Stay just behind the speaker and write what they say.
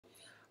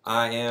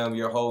I am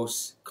your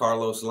host,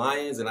 Karlos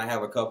Lyons, and I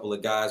have a couple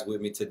of guys with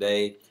me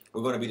today.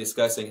 We're going to be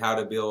discussing how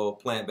to build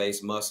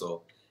plant-based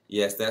muscle.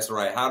 Yes, that's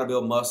right, how to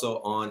build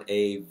muscle on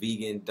a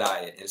vegan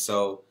diet. And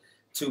so,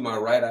 to my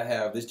right, I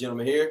have this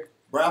gentleman here.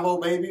 Bravo,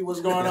 baby.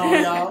 What's going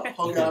on, y'all?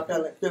 Hope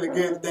y'all feeling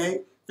good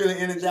today. Feeling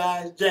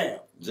energized.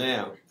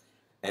 Jam.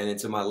 And then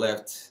to my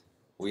left,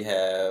 we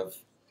have...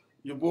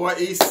 Your boy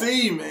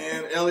EC,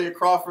 man. Elliott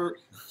Crawford,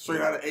 straight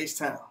out of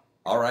H-Town.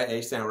 All right,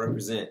 H-Town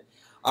represent.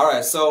 All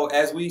right, so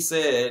as we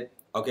said,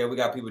 okay, we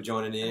got people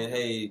joining in.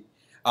 Hey,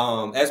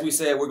 as we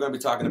said, we're going to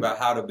be talking about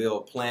how to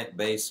build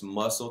plant-based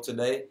muscle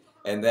today.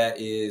 And that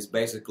is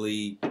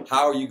basically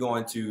how are you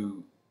going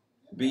to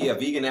be a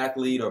vegan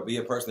athlete or be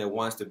a person that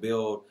wants to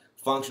build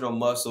functional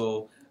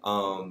muscle,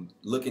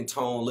 looking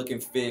toned, looking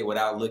fit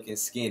without looking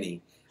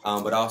skinny,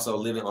 but also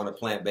living on a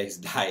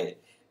plant-based diet.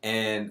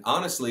 And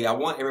honestly, I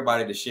want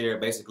everybody to share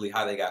basically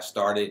how they got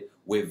started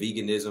with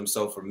veganism.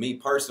 So for me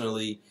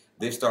personally,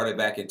 this started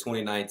back in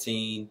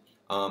 2019.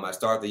 I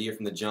started the year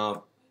from the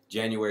jump,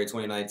 January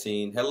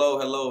 2019.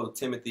 Hello,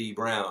 Timothy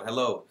Brown.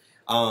 Hello.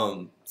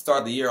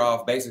 Started the year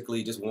off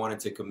basically just wanting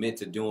to commit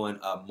to doing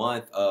a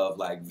month of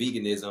like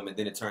veganism, and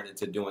then it turned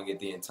into doing it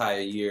the entire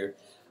year.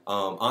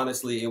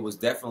 Honestly, it was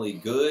definitely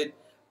good.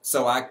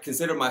 So I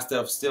consider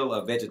myself still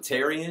a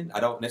vegetarian. I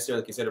don't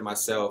necessarily consider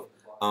myself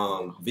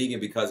vegan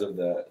because of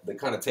the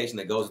connotation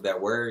that goes with that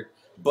word.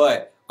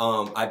 But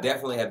I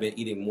definitely have been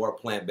eating more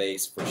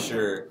plant-based for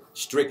sure,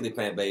 strictly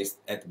plant-based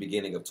at the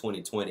beginning of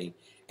 2020.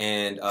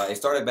 And it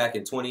started back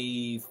in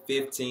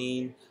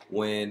 2015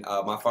 when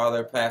my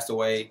father passed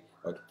away.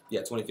 Yeah,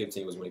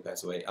 2015 was when he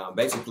passed away.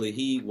 Basically,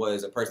 he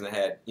was a person that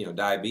had,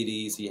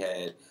 diabetes. He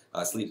had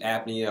sleep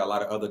apnea, a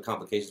lot of other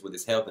complications with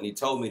his health. And he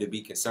told me to be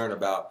concerned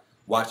about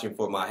watching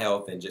for my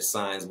health and just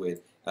signs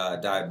with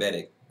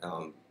diabetic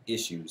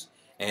issues.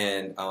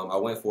 And I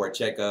went for a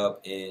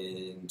checkup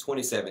in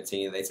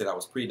 2017. They said I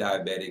was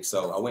pre-diabetic.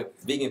 So I went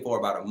vegan for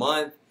about a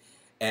month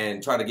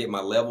and tried to get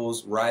my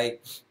levels right.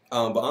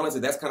 But honestly,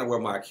 that's kind of where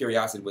my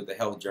curiosity with the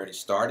health journey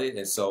started.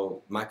 And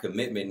so my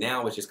commitment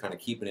now is just kind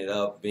of keeping it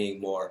up, being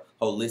more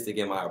holistic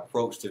in my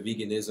approach to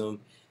veganism,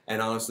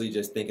 and honestly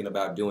just thinking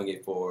about doing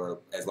it for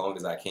as long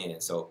as I can.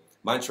 So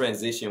my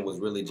transition was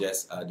really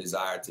just a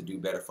desire to do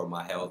better for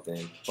my health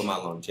and for my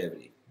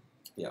longevity.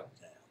 Yeah.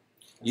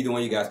 Either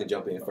one of you guys can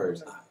jump in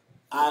first.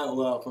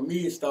 Well, for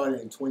me, it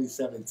started in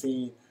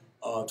 2017.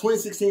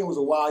 2016 was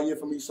a wild year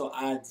for me, so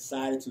I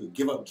decided to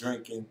give up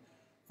drinking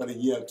for the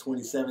year of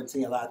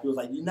 2017. A lot of people was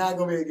like, "You're not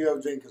gonna be able to give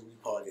up drinking because we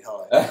party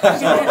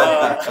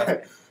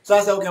hard." So I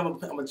said, "Okay, I'm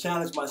gonna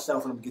challenge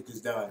myself and I'm gonna get this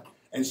done."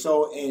 And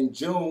so in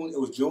June, it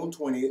was June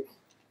 20th.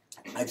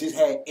 I just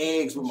had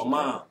eggs with my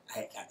mom. I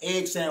had an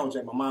egg sandwich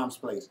at my mom's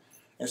place.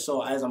 And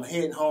so as I'm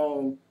heading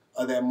home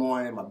that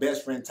morning, my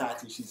best friend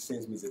Tati, she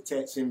sends me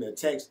a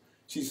text.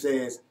 She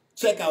says,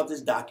 "Check out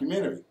this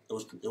documentary." It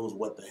was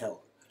What the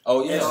Hell.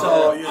 Oh yeah. And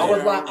so I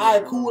was like, "All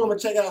right, cool. I'm gonna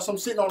check it out." So I'm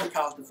sitting on the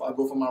couch before I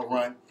go for my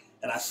run,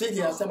 and I sit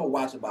here. I said, "I'm gonna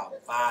watch about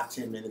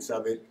 5-10 minutes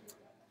of it."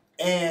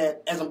 And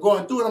as I'm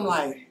going through it, I'm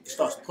like, it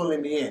starts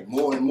pulling me in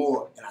more and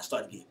more, and I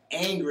start to get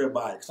angry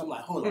about it. Because I'm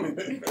like, hold on.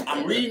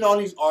 I'm reading all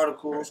these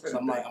articles because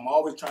I'm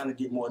always trying to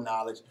get more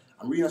knowledge.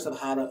 I'm reading stuff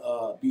how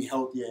to be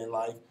healthier in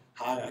life,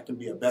 how I can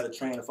be a better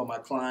trainer for my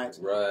clients.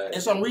 Right.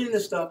 And so I'm reading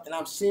this stuff, and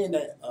I'm seeing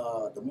that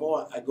the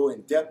more I go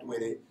in depth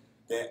with it,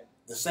 that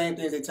the same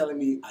things they're telling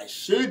me I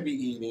should be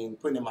eating,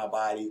 putting in my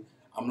body,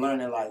 I'm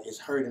learning like it's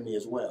hurting me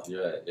as well.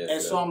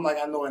 And so I'm like,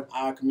 I know in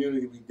our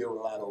community we deal with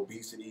a lot of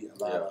obesity,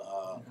 a lot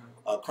of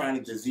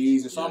chronic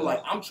disease, and so I'm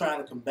like, I'm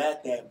trying to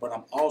combat that, but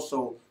I'm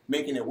also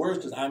making it worse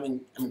because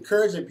I'm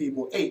encouraging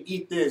people, hey,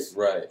 eat this.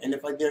 Right. And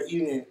if like they're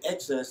eating in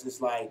excess, it's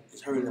like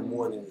it's hurting them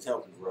more than it's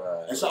helping them.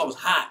 Right. And so I was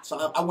hot,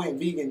 so I went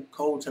vegan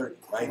cold turkey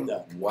right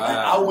there. Wow. Like,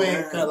 I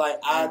went because like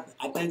I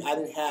think I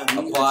didn't have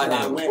meat until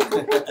I went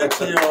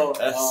until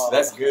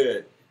that's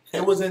good.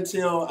 It was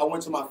until I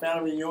went to my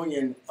family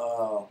reunion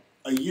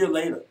a year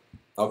later.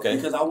 Okay.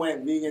 Because I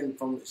went vegan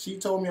she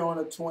told me on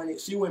the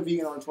 20th, she went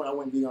vegan on the 20th, I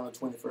went vegan on the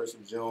 21st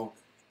of June,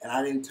 and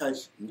I didn't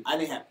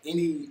have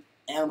any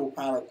animal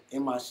product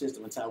in my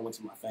system until I went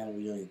to my family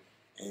reunion.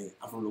 And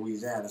I'm from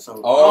Louisiana,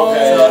 so,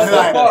 okay.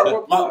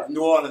 So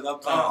New Orleans,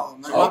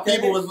 uptown. So my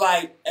people was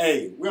like,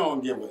 hey, we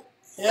don't give a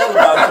hell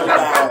about your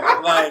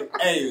diet.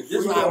 Like, hey,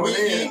 this is how we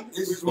eat,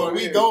 this is what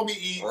we don't be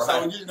eating,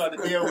 so you just got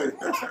to deal with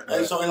it.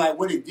 And so, like,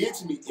 what it did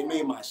to me, it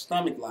made my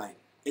stomach, like,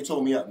 it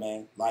tore me up,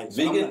 man. Like,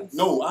 so vegan?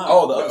 No.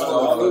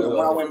 When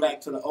I went back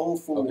to the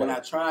old food, when I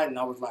tried, and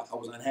I was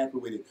unhappy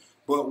with it.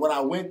 But when I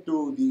went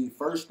through the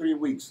first 3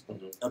 weeks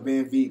of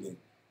being vegan,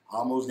 I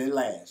almost didn't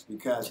last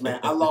because,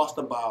 man, I lost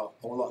about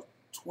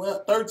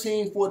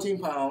 13, 14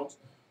 pounds,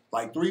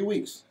 like 3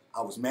 weeks.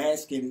 I was mad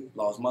skinny,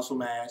 lost muscle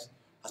mass.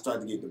 I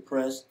started to get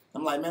depressed.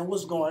 I'm like, man,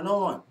 what's going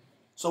on?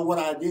 So what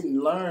I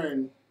didn't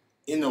learn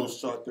in those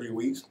short 3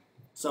 weeks,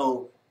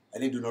 so I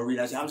didn't do no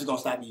reading. I said, I'm just going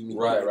to stop eating meat.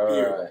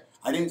 Right.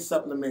 I didn't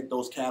supplement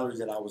those calories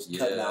that I was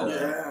cutting out.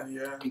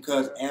 Yeah.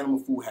 Because animal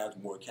food has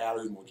more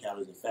calories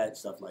than fat,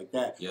 stuff like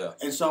that. Yeah.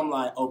 And so I'm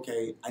like,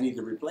 okay, I need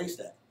to replace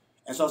that.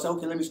 And so I said,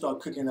 okay, let me start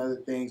cooking other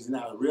things. And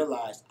I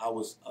realized I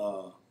was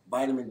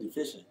vitamin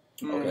deficient.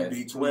 Okay.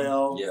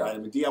 B12, Yeah.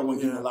 vitamin D. I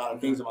wasn't getting a lot of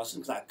things in my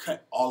system because I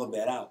cut all of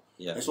that out.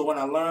 Yeah. And so when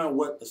I learned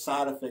what the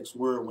side effects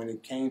were when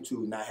it came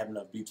to not having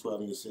enough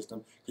B12 in your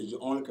system, because you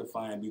only could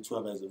find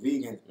B12 as a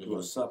vegan through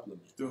a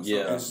supplement.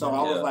 Yeah. And so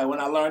I was like, when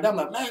I learned that, I'm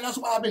like, man, that's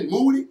why I've been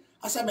moody.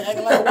 I said, I've been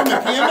acting like a woman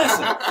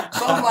PMSing.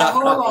 So I'm like,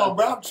 hold on,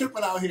 bro, I'm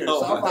tripping out here.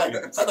 So I'm like,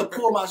 so I had to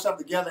pull myself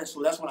together. And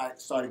so that's when I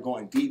started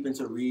going deep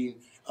into reading,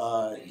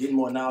 getting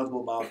more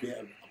knowledgeable about being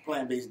a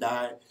plant-based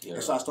diet. Yeah.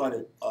 And so I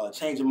started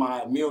changing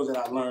my meals that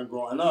I learned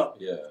growing up.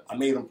 Yeah. I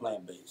made them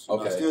plant-based.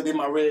 Okay. I still did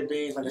my red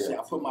beans. Like I said,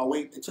 I put my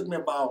weight. It took me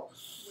about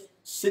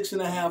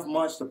 6.5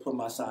 months to put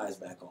my size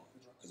back on.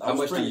 How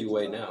much do you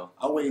weigh now?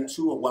 I weigh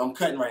well, I'm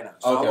cutting right now.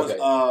 So I was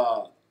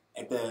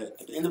at the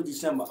end of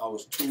December, I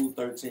was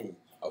 213.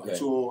 Okay. I'm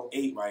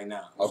 208 right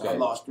now. So I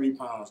lost 3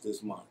 pounds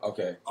this month.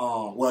 Okay.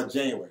 Well,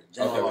 January.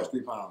 I lost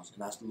 3 pounds,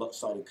 and I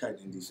started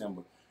cutting in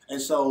December. And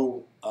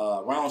so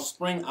around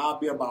spring, I'll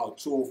be about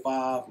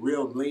 205,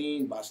 real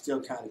lean, but I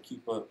still kind of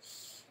keep that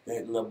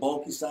little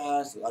bulky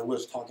size. Like we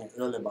was talking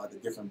earlier about the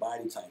different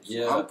body types.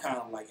 Yeah. So I'm kind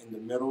of like in the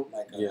middle,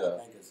 like I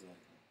think it's a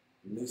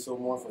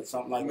mesomorph or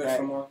something like that.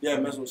 Yeah,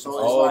 mesomorph.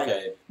 So it's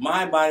like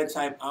my body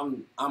type. I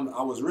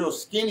was real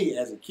skinny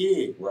as a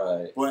kid.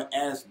 Right. But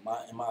as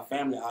in my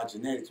family, our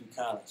genetics, we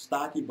kind of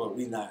stocky, but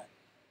we not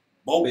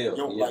bulk,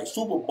 like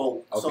super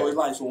bulk. Okay. So it's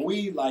like when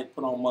we like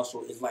put on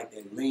muscle, it's like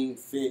that lean,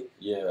 fit,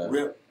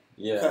 rip,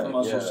 cut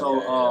muscle.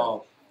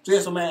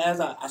 So man, as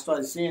I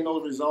started seeing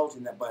those results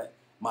and that, but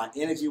my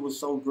energy was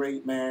so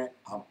great, man.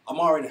 I'm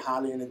already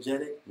highly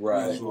energetic,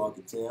 as you all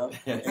can tell.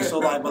 And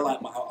so I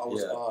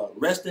was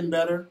resting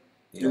better.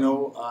 You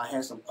know, I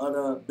had some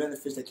other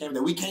benefits that came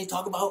that we can't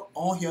talk about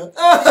on here.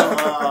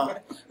 I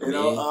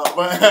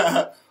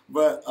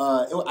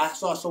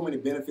saw so many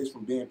benefits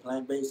from being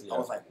plant-based. I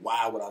was like,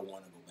 why would I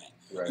want to go back?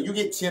 Right. And you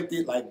get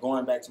tempted, like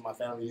going back to my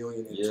family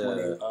reunion in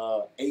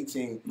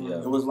 2018.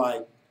 It was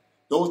like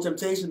those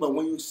temptations, but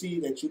when you see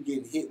that you're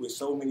getting hit with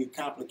so many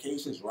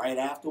complications right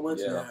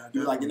afterwards,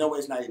 you're like, you know what,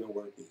 it's not even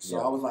worth it. So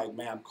I was like,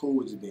 man, I'm cool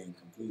with just being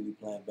completely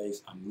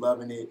plant-based. I'm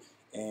loving it.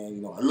 And,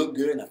 you know, I look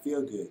good and I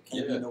feel good.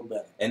 Can't be no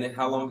better. And then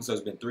how long? So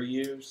it's been 3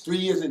 years? 3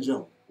 years in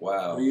June.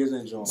 Wow. 3 years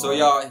in June. So,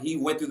 y'all, he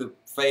went through the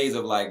phase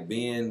of, like,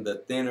 being the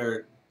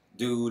thinner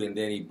dude, and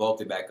then he bulked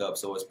it back up.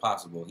 So it's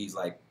possible. He's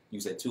like, you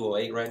said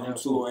 208 right now? I'm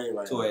 208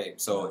 right now. 208.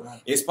 So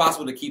it's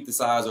possible to keep the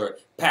size or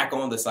pack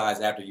on the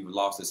size after you've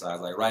lost the size.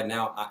 Like right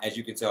now, as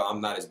you can tell,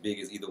 I'm not as big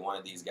as either one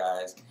of these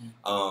guys.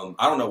 I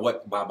don't know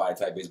what my body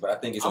type is, but I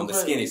think it's on the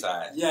skinny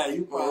side. Yeah,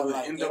 you probably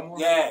like endomorph?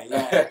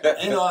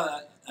 Yeah. You know,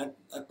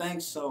 I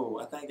think so.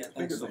 I think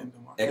so.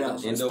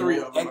 There's 3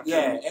 of them.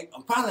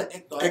 I'm probably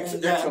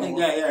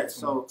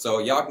ecto. So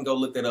y'all can go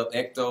look that up.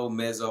 Ecto,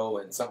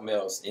 meso, and something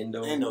else.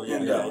 Endo. Endo.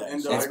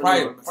 It's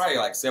probably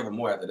like several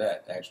more after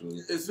that. Actually,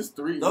 it's just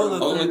 3.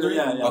 Those are 3.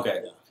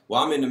 Okay.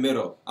 Well, I'm in the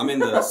middle. I'm in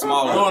the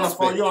smaller. You're on the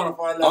far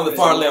left. On the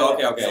far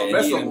left. Okay. So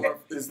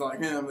mesomorph is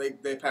like him.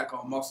 They pack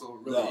on muscle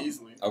really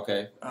easily.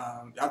 Okay.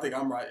 I think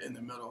I'm right in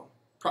the middle.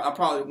 I'm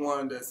probably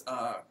one that's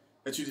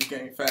that you just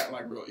gain fat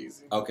like real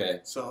easy. Okay.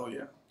 So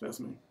yeah, that's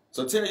me.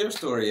 So tell your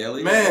story,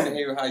 Ellie. Man, I want to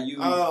hear how you.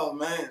 Oh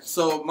man.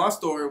 So my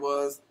story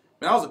was,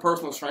 man, I was a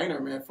personal trainer,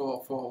 man,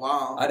 for a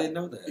while. I didn't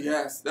know that.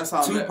 Yes, that's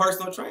how I met. 2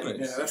 personal trainers.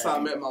 Yeah, that's how I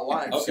met my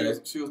wife. Okay.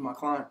 She was my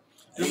client.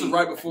 This was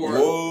right before.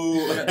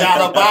 Whoa.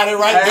 Got a body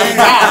right there.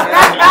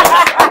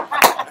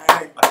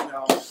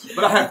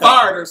 But I had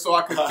fired her so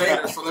I could date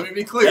her. So let me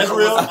be clear. That's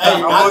real.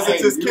 I wasn't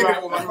just kicking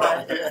it with my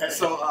client.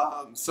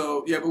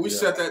 So yeah, but we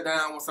shut that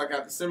down once I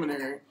got to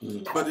seminary.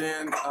 But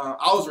then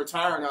I was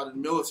retiring out of the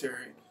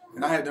military,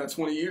 and I had done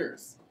 20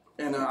 years,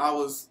 and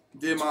I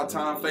did my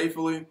time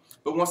faithfully.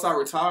 But once I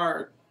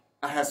retired,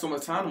 I had so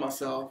much time to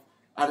myself.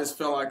 I just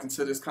fell like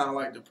into this kind of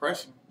like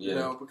depression, you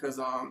know, because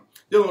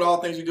dealing with all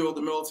the things you do with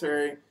the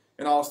military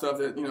and all the stuff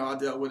that I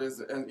dealt with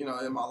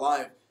in my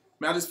life.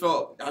 Man, I just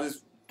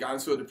got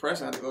into a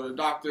depression. I had to go to the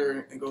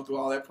doctor and go through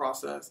all that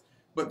process.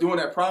 But during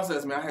that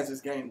process, man, I had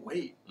just gained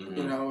weight.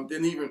 You know,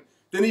 didn't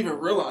even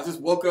realize. Just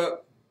woke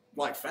up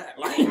like fat.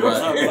 Like,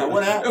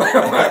 what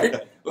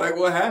happened? like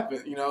what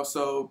happened? You know,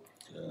 so.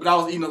 Yeah. But I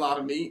was eating a lot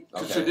of meat.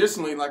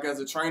 Traditionally, like as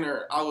a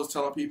trainer, I was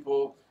telling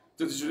people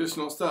the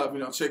traditional stuff. You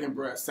know, chicken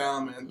breast,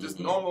 salmon, just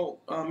normal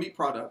meat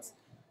products.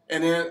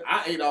 And then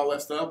I ate all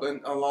that stuff,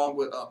 and along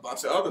with a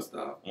bunch of other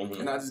stuff,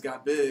 and I just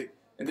got big.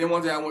 And then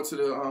one day I went to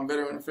the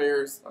Veteran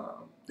Affairs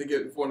to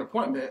get for an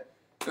appointment,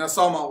 and I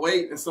saw my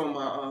weight and some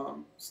of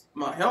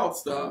my health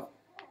stuff,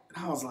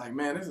 and I was like,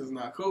 man, this is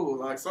not cool.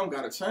 Like, something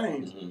got to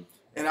change.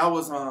 And I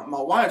was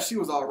my wife, she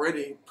was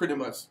already pretty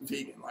much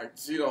vegan. Like,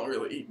 she don't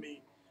really eat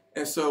meat.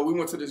 And so we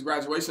went to this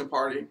graduation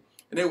party,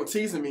 and they were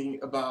teasing me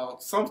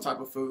about some type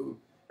of food.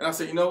 And I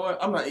said, you know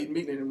what? I'm not eating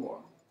meat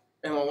anymore.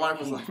 And my wife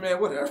was like, man,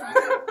 whatever.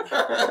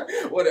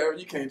 Whatever,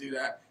 you can't do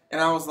that.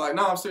 And I was like,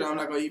 no, I'm serious. I'm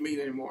not going to eat meat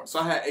anymore. So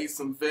I had ate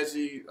some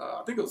veggie,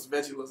 I think it was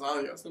veggie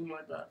lasagna or something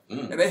like that.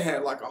 And they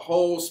had like a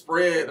whole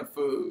spread of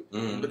food.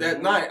 But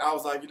that night, I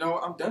was like, you know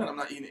what? I'm done. I'm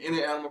not eating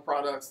any animal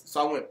products.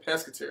 So I went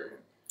pescatarian.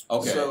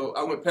 Okay. So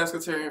I went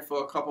pescatarian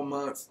for a couple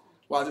months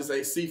while I just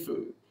ate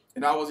seafood.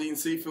 And I was eating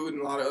seafood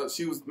and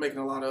she was making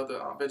a lot of other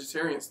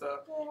vegetarian stuff.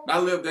 And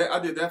I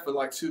did that for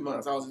like 2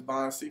 months. I was just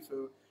buying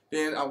seafood.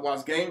 Then I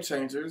watched Game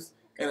Changers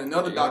and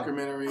another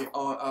documentary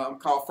on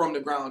called From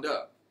the Ground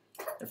Up.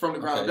 And From the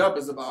Ground Up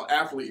is about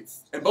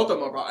athletes. And both of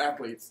them are about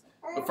athletes.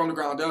 But From the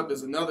Ground Up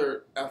is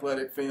another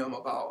athletic film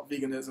about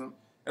veganism.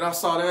 And I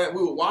saw that.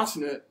 We were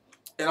watching it.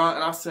 And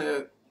I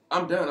said,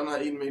 I'm done. I'm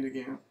not eating meat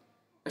again.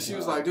 And she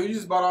was like, dude, you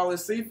just bought all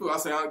this seafood. I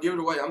said, I'll give it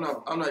away. I'm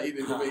not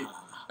eating the meat.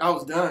 I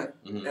was done,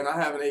 and I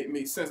haven't ate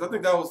meat since. I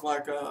think that was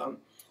like, I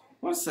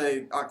want to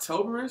say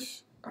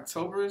October-ish. Of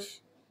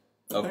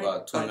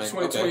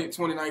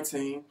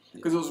 2019,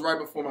 because it was right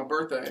before my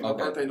birthday. My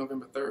birthday,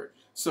 November 3rd.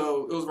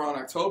 So it was around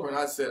October, and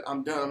I said,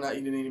 I'm done. I'm not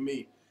eating any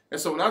meat.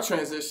 And so when I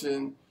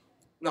transitioned,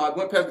 I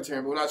went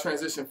pescatarian, but when I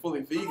transitioned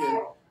fully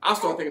vegan, I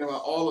started thinking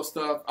about all the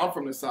stuff. I'm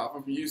from the South.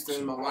 I'm from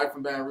Houston. My wife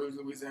from Baton Rouge,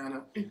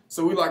 Louisiana.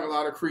 So we like a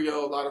lot of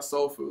Creole, a lot of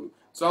soul food.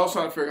 So I was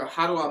trying to figure out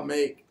how do I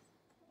make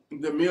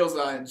the meals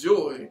that I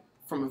enjoy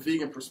from a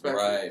vegan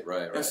perspective.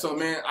 Right. And so,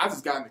 man, I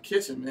just got in the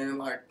kitchen, man.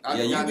 Like,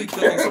 you be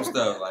cooking some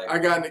stuff. Like, I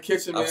got in the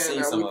kitchen, man.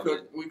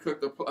 And we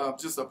cooked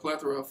just a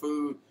plethora of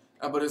food,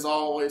 but it's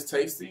always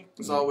tasty.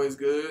 It's always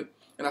good.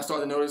 And I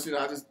started noticing,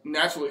 I just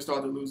naturally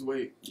started to lose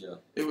weight. Yeah.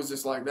 It was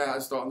just like that. I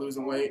started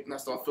losing weight, and I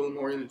started feeling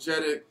more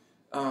energetic.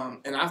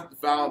 And I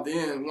found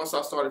then, once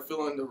I started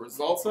feeling the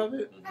results of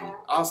it,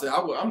 I said,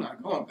 I'm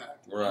not going back.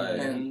 Right.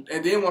 And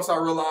then once I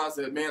realized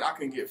that, man, I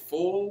can get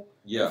full.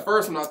 Yeah. At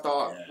first, when I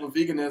thought with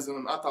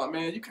veganism, I thought,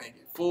 man, you can't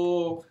get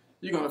full.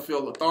 You're going to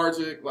feel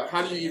lethargic. Like,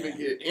 how do you even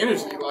get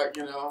energy? Like,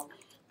 you know.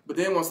 But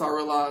then once I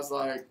realized,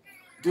 like,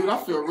 dude, I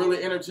feel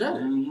really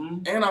energetic.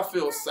 And I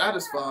feel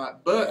satisfied,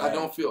 but I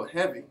don't feel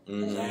heavy.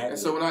 And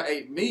so when I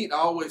ate meat, I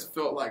always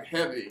felt like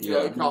heavy. You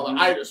know, you call it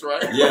itis,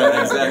 right?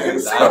 Yeah,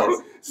 exactly.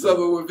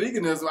 So with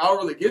veganism, I don't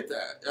really get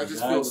that. I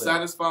just feel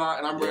satisfied,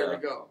 and I'm ready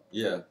to go.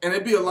 Yeah. And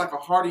it'd be like a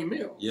hearty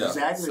meal. Yeah.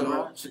 Exactly.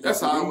 So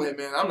that's how I went,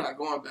 man. I'm not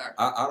going back.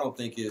 I don't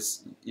think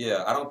it's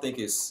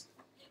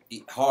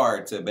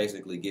hard to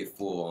basically get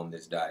full on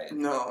this diet.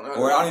 No.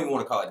 Or I don't even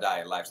want to call it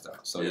diet, lifestyle.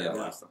 So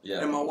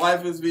yeah. And my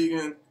wife is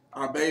vegan.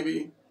 Our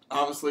baby,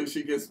 obviously,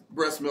 she gets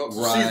breast milk.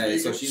 So right. She's vegan.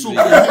 So she's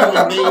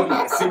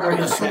superhuman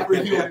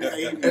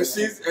baby.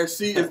 And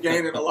she is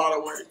gaining a lot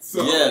of weight.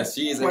 So yes,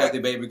 she is a healthy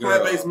baby girl.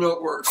 Plant-based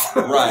milk works.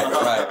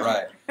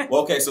 Right.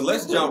 Well, okay, so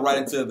let's jump right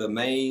into the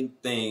main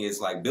thing.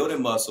 Is like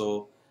building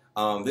muscle.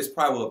 This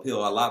probably will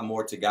appeal a lot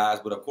more to guys,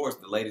 but of course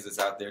the ladies that's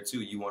out there too.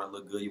 You want to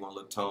look good, you want to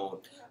look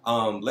toned.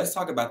 Let's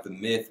talk about the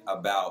myth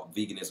about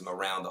veganism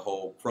around the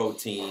whole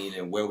protein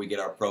and where we get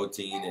our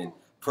protein and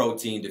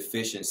protein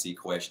deficiency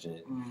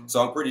question.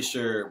 So I'm pretty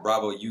sure,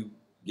 Bravo, you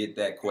get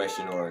that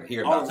question or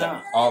hear about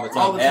that all the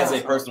time as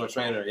a personal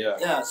trainer.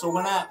 Yeah. So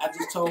when I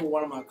just told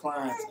one of my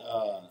clients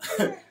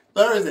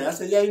Thursday, I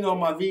said, yeah, you know,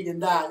 my vegan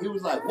diet. He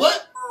was like,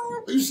 what?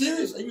 Are you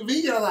serious? Are you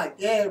vegan? I'm like,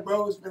 yeah,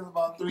 bro. It's been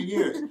about 3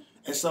 years.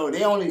 And so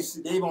they've only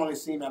seen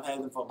me. I've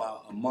had them for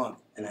about a month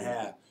and a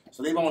half.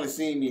 So they've only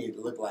seen me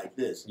look like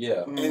this.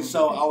 Yeah. And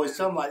so I always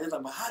tell them like this,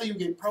 like, but how do you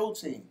get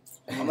protein?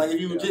 I'm like, if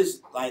you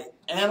just, like,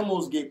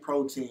 animals get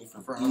protein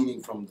from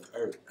eating from the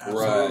earth. Right.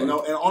 So, you know,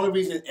 and the only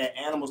reason that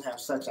animals have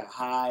such a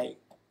high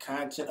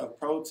content of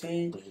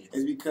protein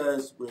is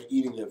because we're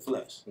eating their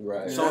flesh.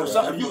 Right. So,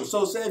 say if you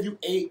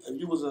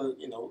was a,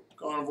 you know,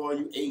 carnivore,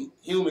 you ate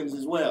humans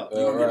as well.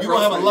 You're gonna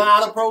have a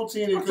lot of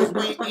protein because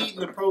we eating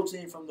the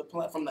protein from the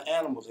plant, from the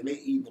animals, and they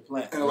eating the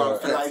plant. And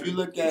like, if you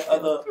look at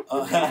other.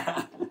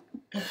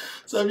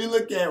 So if you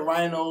look at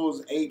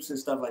rhinos, apes, and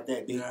stuff like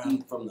that, they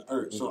eat from the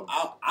earth. So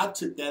I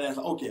took that as,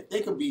 okay, if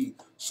they could be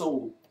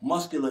so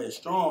muscular and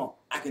strong,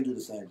 I can do the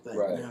same thing.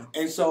 Right. Yeah.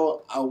 And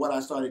so what I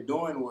started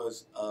doing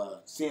was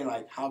seeing,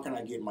 like, how can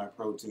I get my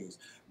proteins?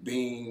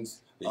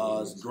 Beans,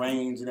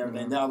 grains, and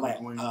everything. Then I was like,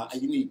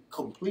 you need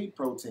complete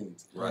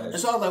proteins. Right. And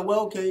so I was like, well,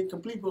 okay,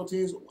 complete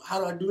proteins, how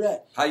do I do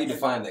that? How do you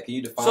define that? Can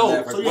you define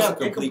that? What's a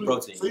complete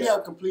protein? So you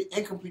have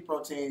incomplete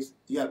proteins.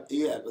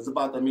 It's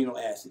about the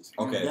amino acids.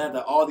 Okay. You have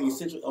all the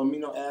essential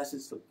amino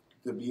acids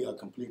to be a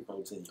complete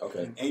protein.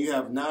 Okay. And you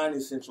have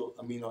non-essential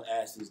amino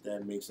acids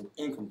that makes them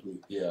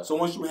incomplete. Yeah. So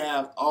once you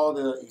have all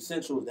the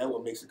essentials, that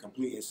what makes it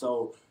complete. And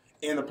so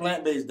in a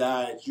plant-based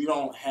diet, you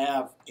don't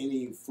have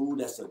any food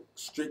that's a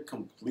strict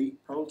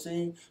complete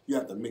protein. You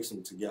have to mix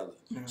them together.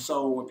 Mm-hmm.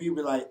 So when people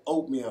be like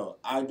oatmeal,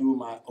 I do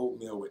my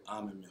oatmeal with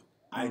almond milk.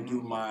 I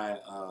do my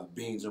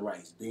beans and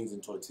rice, beans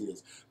and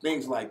tortillas,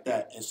 things like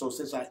that. And so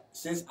since I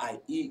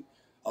eat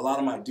a lot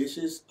of my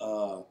dishes,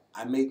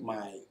 I make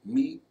my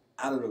meat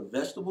out of the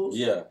vegetables.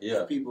 Yeah.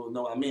 People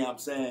know what I mean. I'm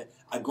saying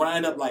I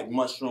grind up like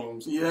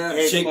mushrooms,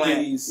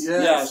 chickpeas.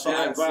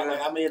 I grind.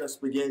 Like, I made a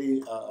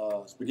spaghetti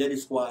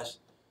squash.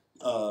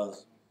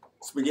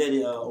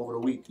 Spaghetti over the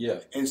week. Yeah.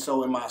 And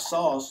so in my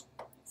sauce,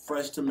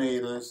 fresh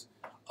tomatoes,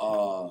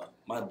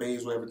 my my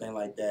basil, everything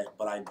like that.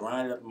 But I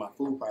grinded up in my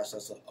food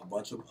processor a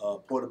bunch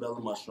of portobello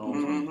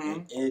mushrooms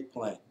and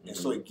eggplant. And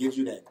so it gives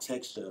you that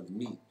texture of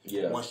meat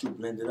once you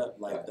blend it up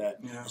like that.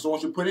 Yeah. So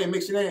once you put it in,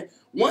 mix it in,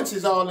 once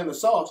it's all in the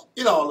sauce,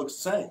 it all looks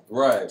the same.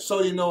 Right.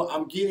 So, you know,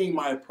 I'm getting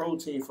my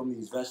protein from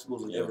these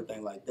vegetables and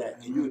everything like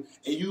that. And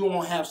you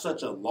won't have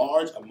such a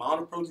large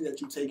amount of protein that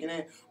you're taking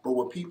in. But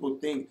what people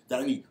think that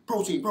I need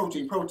protein.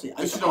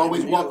 I used to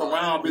always walk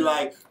around and be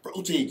like,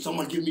 protein,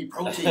 someone give me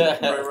protein.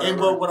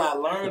 But what I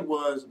learned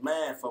was,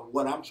 man, from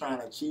what I'm trying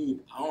to achieve,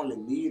 I don't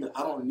need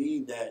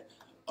that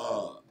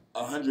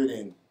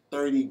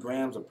 130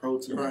 grams of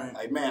protein. Right.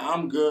 Like, man,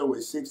 I'm good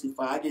with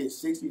 65. I get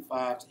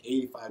 65 to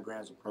 85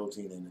 grams of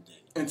protein in a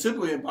day. And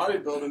typically in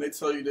bodybuilding, they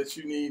tell you that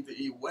you need to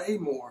eat way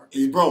more.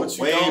 Bro,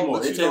 way more.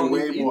 They tell you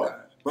way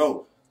more.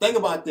 Bro, think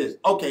about this.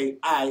 Okay,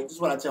 this is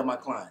what I tell my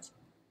clients.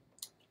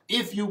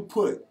 If you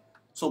put,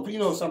 so you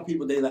know, some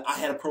people, they like, I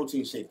had a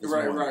protein shake this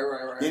morning.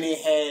 Right. Then they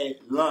had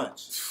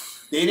lunch.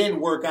 They didn't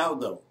work out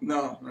though.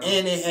 No.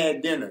 And they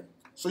had dinner.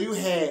 So you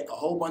had a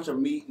whole bunch of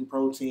meat and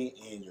protein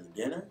in your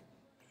dinner,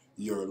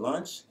 your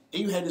lunch,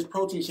 and you had this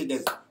protein shake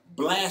that's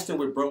blasting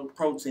with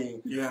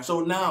protein. Yeah.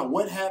 So now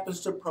what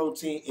happens to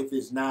protein if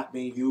it's not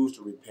being used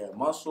to repair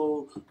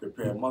muscle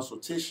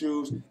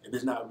tissues, if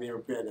it's not being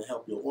repaired to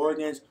help your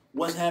organs?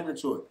 What's happening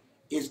to it?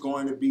 It's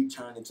going to be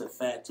turned into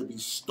fat to be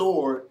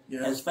stored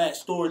as fat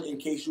storage in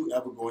case you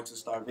ever go into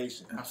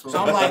starvation. Absolutely.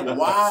 So I'm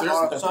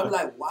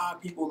like, why are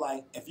people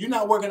like, if you're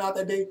not working out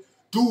that day,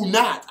 do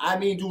not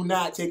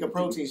take a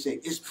protein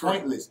shake. It's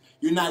pointless.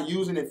 You're not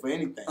using it for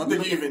anything. I don't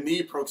think you even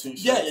need protein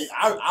shakes. Yeah,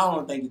 I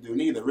don't think you do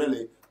neither,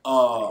 really.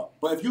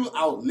 But if you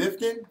out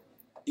lifting,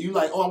 you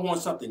like, oh, I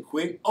want something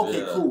quick.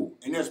 Okay, cool.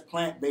 And there's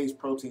plant-based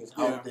proteins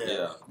out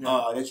there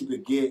that you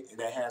could get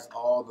that has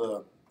all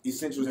the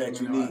essentials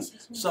that you need.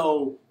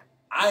 So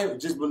I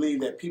just believe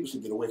that people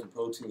should get away from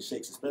protein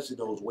shakes, especially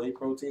those whey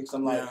proteins.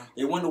 I'm like,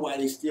 they wonder why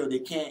they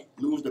can't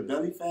lose the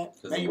belly fat.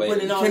 And you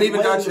can't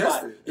even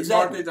digest it.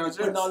 Exactly. You're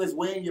putting all this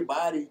weight in your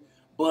body,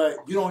 but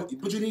you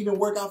didn't even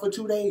work out for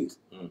 2 days.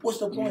 What's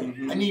the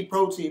point? I need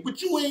protein, but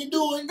you ain't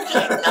doing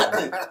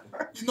nothing.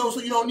 You know,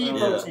 so you don't need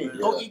protein.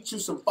 Go eat you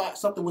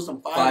something with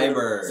some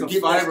fiber.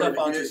 Get that stuff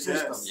out your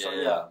system.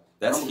 So,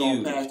 that's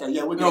huge.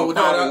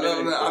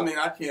 I mean,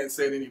 I can't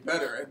say it any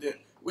better. And then,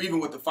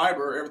 even with the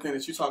fiber, everything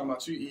that you're talking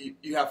about, you eat,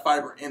 you have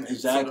fiber in it.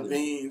 Exactly. So the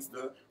beans,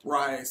 the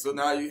rice. So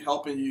now you're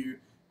helping you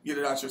get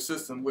it out your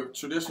system. With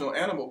traditional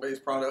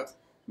animal-based products,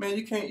 man,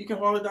 you can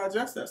hardly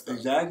digest that stuff.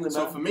 Exactly.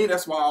 So for me,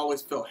 that's why I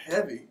always felt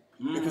heavy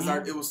because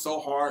it was so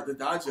hard to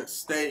digest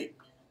steak,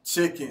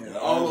 chicken,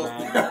 all those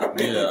things.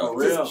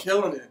 Just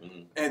killing it.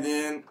 And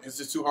then it's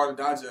just too hard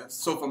to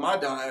digest. So for my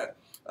diet,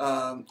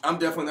 I'm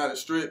definitely not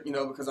as strict,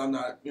 because I'm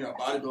not,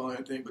 bodybuilding or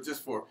anything, but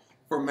just for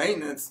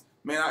maintenance.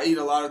 Man, I eat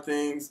a lot of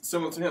things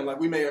similar to him. Like,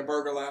 we made a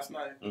burger last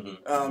night.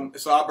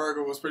 So our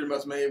burger was pretty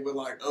much made with,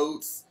 like,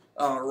 oats,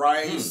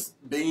 rice,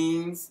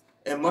 beans,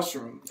 and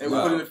mushroom. And we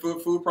put it in a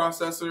food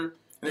processor,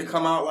 and it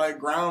come out like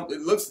ground. It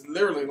looks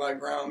literally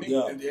like ground meat.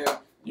 Yeah. And then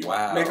you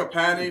make a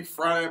patty,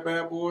 fry that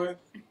bad boy,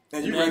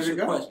 and you're ready to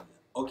go. Question.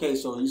 Okay,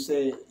 so you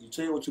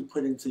tell you what you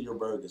put into your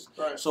burgers.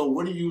 Right. So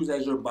what do you use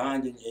as your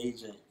binding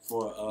agent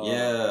for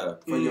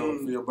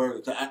your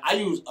burgers? I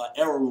use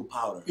arrowroot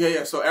powder.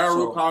 Yeah. So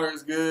arrowroot powder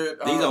is good.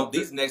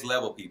 These next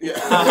level people.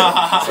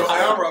 Yeah. So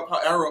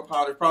arrowroot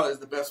powder probably is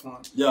the best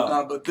one.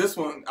 Yeah. But this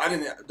one,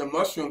 the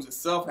mushrooms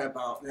itself had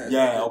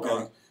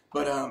okay.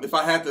 But if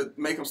I had to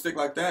make them stick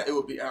like that, it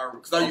would be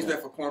arrowroot because I use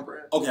that for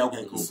cornbread.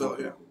 Okay, cool. So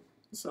yeah.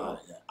 So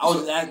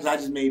I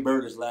just made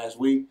burgers last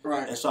week,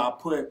 right? And so I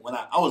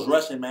was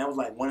rushing, man. It was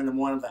like 1 in the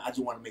morning. I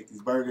just want to make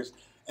these burgers,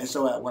 and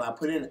so when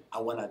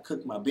I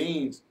cooked my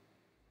beans,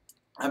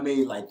 I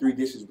made like 3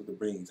 dishes with the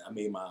beans. I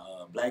made my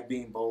black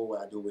bean bowl,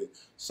 what I do with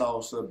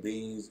salsa,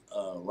 beans,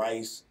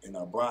 rice, and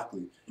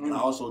broccoli, and I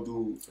also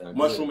do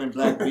mushroom and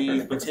black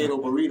bean potato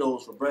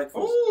burritos for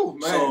breakfast. Ooh,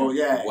 man! So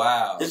yeah,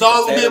 wow, it's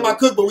all gonna be in my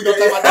cookbook. We gonna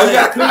talk about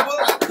that. You got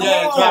cookbook?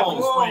 Yeah, dropping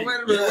the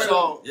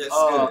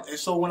spring. And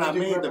so when I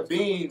made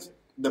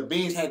the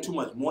beans had too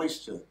much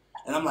moisture.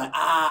 And I'm like,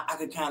 I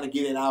could kind of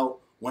get it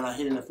out when I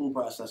hit it in the food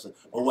processor.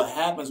 But what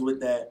happens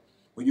with that,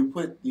 when you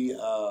put the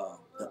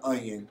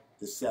onion,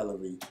 the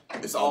celery,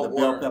 the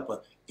bell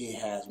pepper, it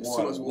has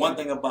water. One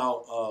thing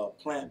about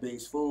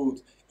plant-based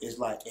foods is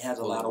like it has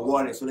a lot of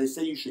water. So they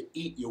say you should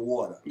eat your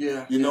water.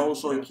 Yeah.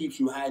 So it keeps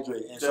you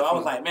hydrated. And so I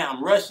was like, man,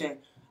 I'm rushing.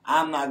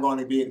 I'm not going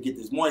to be able to get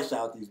this moisture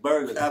out these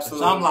burgers.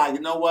 Absolutely. So I'm like,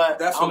 you know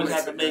what? I'm going to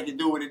have to make it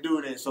do what it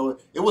do then. So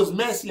it was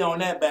messy on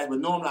that batch, but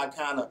normally I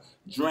kind of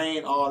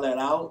drain all that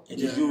out and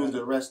just use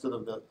the rest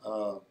of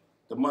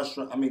the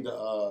mushroom. I mean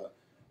the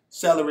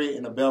celery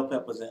and the bell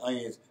peppers and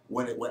onions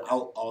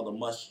without all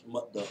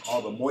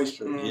the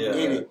moisture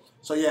in it.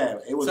 So yeah,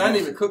 it was. So I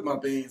didn't even cook my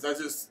beans. I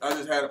just had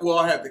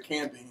I had the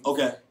canned beans.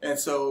 Okay. And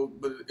so,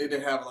 but it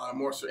didn't have a lot of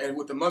moisture. And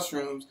with the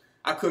mushrooms,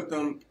 I cooked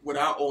them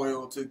without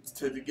oil to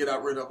get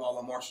rid of all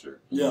the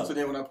moisture. Yeah. So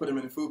then when I put them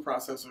in the food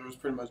processor, it was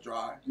pretty much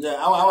dry. Yeah,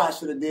 I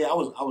should have did. I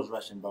was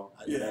rushing, bro.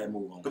 I had to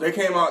move on. But they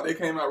came out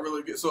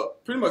really good. So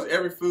pretty much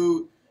every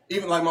food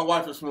even like my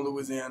wife is from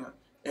Louisiana,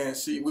 and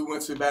we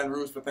went to Baton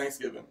Rouge for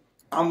Thanksgiving.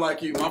 I'm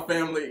like you, my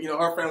family,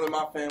 her family,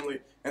 my family,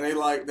 and they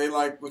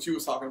like what you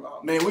was talking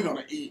about. Man, we're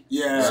gonna eat.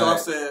 Yeah. So I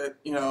said,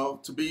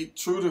 to be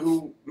true to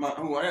who I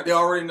am, they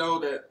already know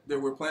that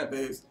we're plant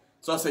based.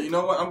 So I said, you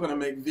know what, I'm gonna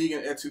make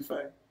vegan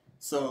etouffee.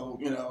 So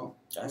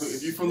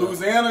if you're from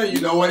Louisiana,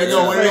 you know what it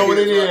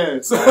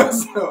is.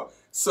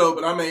 So,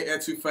 but I made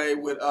etouffee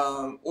with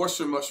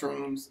oyster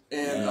mushrooms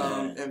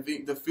and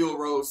the field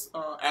roast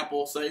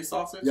apple sage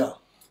sausage. Yeah.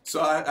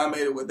 So I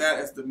made it with that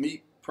as the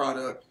meat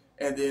product.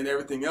 And then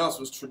everything else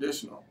was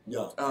traditional.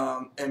 Yeah.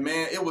 And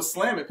man, it was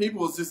slamming.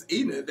 People was just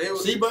eating it.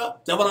 See, bro?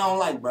 That's what I don't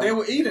like, bro. They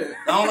were eating it.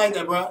 I don't like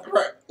that, bro.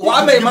 Right. Well,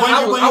 I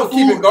was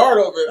keeping guard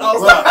over it. I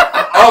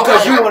was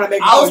because you want to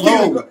make I was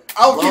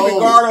keeping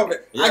guard over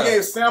it. Yeah. I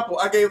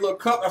gave a little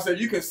cup. I said,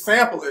 you can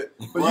sample it,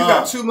 but you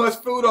got too much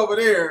food over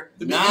there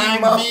to be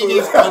eating my food.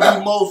 Non-vegans are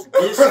the most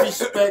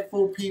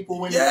disrespectful people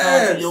when it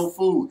comes to your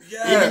food.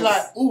 Yes. They be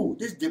like, ooh,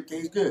 this dip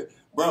tastes good.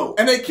 Bro.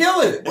 And they kill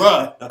it.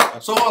 Bruh.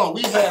 So hold on,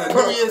 we had a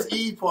New Year's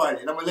Eve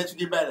party, and I'm going to let you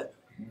get back to it.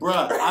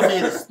 Bruh, I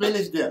made a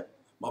spinach dip.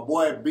 My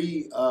boy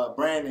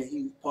Brandon,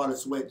 he's part of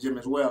Sweat Gym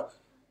as well.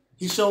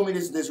 He showed me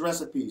this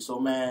recipe. So,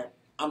 man,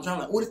 I'm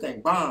trying to, this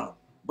thing bomb.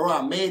 Bro,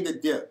 I made the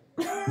dip.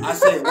 I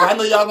said, well, I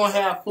know y'all going to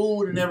have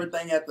food and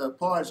everything at the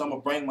party, so I'm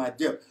going to bring my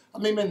dip. I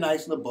made me a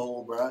nice little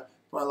bowl, bruh.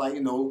 Probably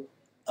like,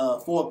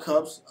 4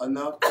 cups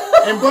enough.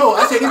 And bro,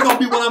 I said it's gonna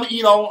be what I'm gonna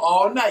eat on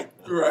all night.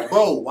 Right.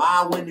 Bro, while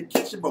I went in the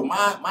kitchen, bro,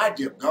 my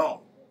dip gone.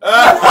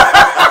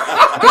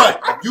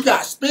 But you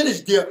got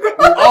spinach dip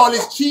with all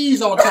this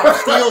cheese on top,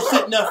 still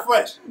sitting there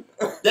fresh.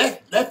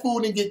 That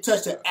food didn't get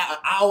touched an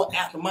hour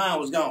after mine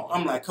was gone.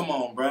 I'm like, come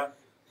on, bro.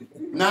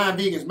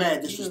 Non-vegans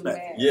mad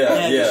disrespect.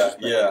 Yeah.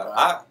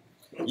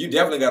 You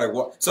definitely gotta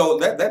walk. So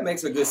that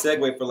makes a good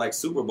segue for like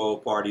Super Bowl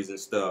parties and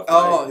stuff.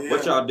 Oh, like, yeah.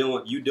 What y'all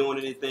doing? You doing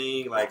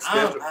anything like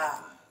special?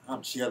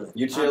 I'm chilling.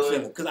 You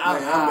chilling? Because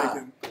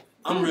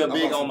I'm real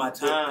big on my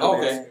time.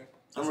 Okay. Man.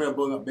 I'm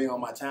real big on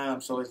my time.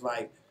 So it's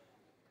like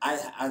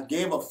I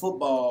gave up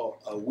football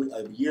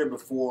a year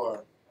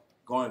before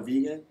going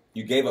vegan.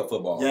 You gave up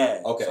football?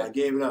 Yeah. Okay. So I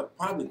gave it up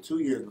probably 2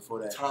 years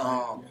before that.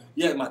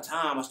 My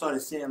time. I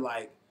started seeing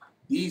like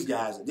these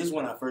guys. This is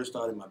when I first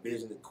started my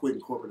business,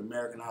 quitting corporate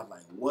America. And I was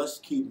like, what's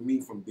keeping me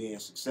from being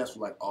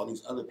successful like all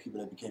these other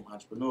people that became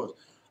entrepreneurs?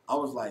 I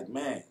was like,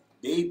 man,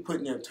 they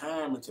putting their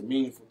time into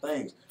meaningful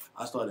things.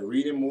 I started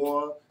reading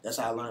more. That's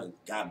how I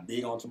got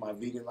big onto my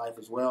vegan life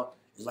as well.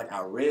 It's like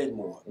I read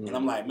more. Mm-hmm. And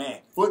I'm like, man,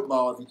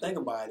 football, if you think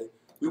about it,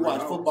 we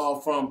watch football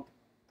from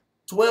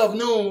 12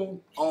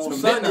 noon on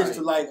Sundays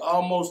to like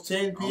almost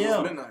 10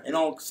 p.m. And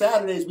on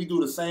Saturdays, we do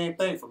the same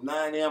thing from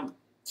 9 a.m.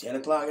 10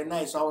 o'clock at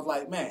night. So I was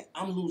like, man,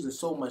 I'm losing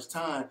so much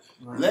time.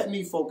 Right. Let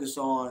me focus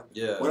on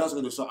what else I'm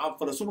going to do. So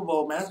for the Super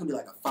Bowl, man, that's going to be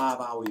like a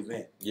 5-hour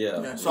event.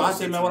 Yeah. So I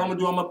said, man, what I'm going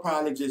to do, I'm going to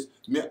probably just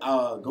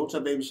go to a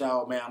baby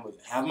shower, man. I'm going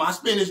to have my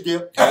spinach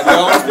dip.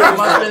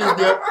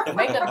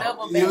 Make a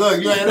double batch.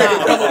 Look, you ain't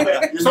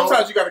lying.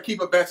 Sometimes you got to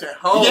keep a batch at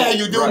home. Yeah,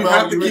 you do, right. bro. You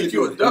have to keep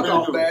you a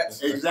duck-off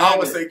batch. Exactly. I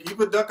always say keep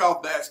a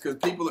duck-off batch because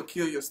people will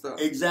kill your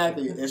stuff.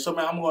 Exactly. And so,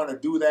 man, I'm going to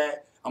do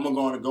that. I'm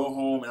going to go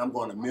home and I'm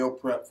going to meal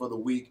prep for the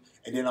week.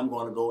 And then I'm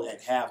going to go at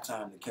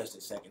halftime to catch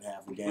the second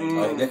half of the game.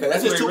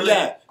 That's just too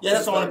bad. Yeah,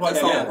 that's the only part.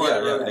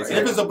 And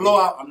if it's a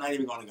blowout, I'm not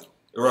even going to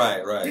go.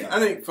 Right. I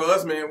think for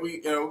us, man,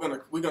 we're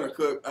gonna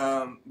cook,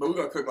 but we're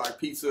gonna cook like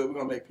pizza. We're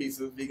gonna make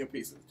pizzas, vegan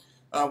pizzas,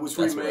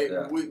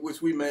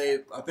 which we made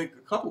I think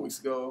a couple weeks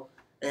ago.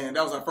 And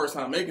that was our first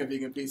time making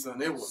vegan pizza, and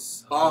it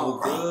was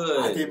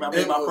good. I think I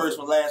made my first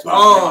one last week.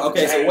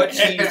 Okay, so what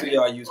cheese do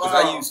y'all use?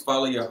 Because I use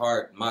Follow Your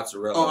Heart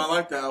mozzarella. Oh, I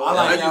like that one.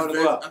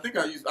 I think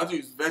I use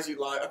VEGGIE.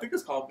 I think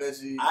it's called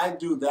VEGGIE. I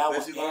do that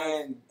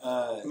one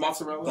and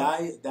mozzarella.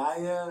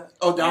 Daya.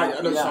 Oh, Daya.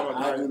 I know you're talking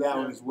about Daya. I do that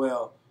one as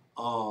well.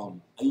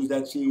 I use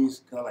that cheese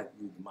because I like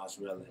to use the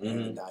mozzarella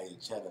and the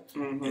Daya cheddar.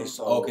 And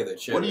so, the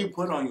cheddar. What do you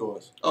put on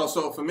yours? Oh,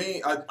 so for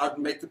me, I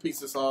make the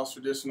pizza sauce,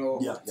 traditional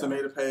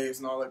tomato paste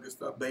and all that good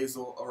stuff,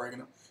 basil,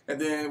 oregano,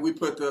 and then we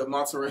put the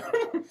mozzarella.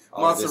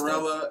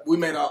 We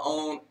made our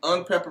own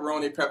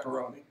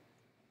pepperoni.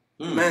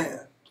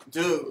 Man,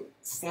 dude,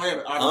 slam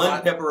it.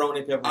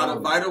 Pepperoni. Out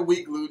of Vital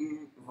Wheat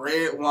gluten,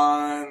 red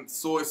wine,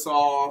 soy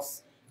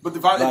sauce. But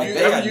if you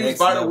ever use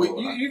Vital Wheat,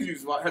 have you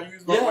used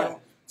Vital?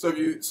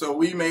 So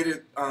we made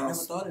it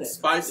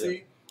spicy.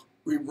 Yeah.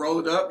 We roll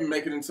it up. You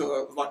make it into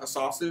like a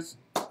sausage.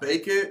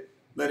 Bake it.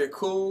 Let it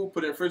cool.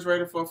 Put it in the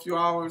refrigerator for a few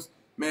hours.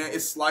 Man, it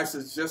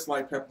slices just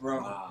like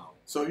pepperoni. Wow.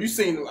 So you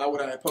seen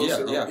what I had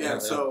posted. Yeah.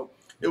 So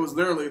it was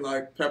literally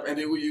like pepper. And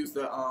then we used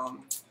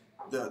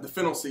the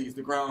fennel seeds,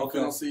 the ground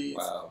fennel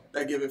seeds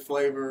that give it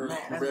flavor.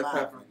 Man, red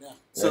pepper. Yeah.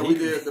 So we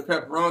did the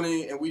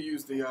pepperoni, and we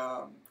used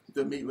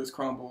the meatless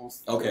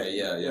crumbles. Okay,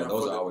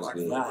 those are always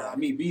good.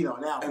 Me beat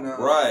on that one.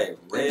 Right,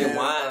 red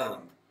wine.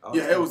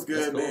 It was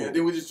good, man.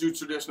 Then we just do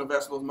traditional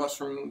vegetables,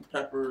 mushrooms,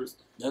 peppers,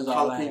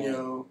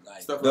 jalapeno,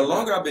 stuff. The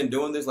longer I've been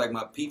doing this, like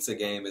my pizza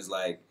game is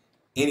like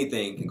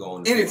anything can go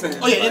on. Anything.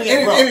 Oh yeah,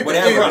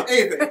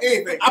 anything.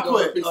 Anything. I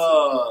put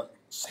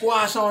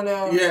squash on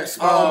there. Yes,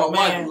 my man.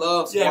 wife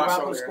loves squash I on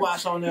put there.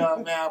 squash on there,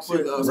 man. I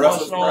put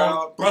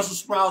Brussels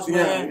sprouts,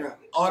 man.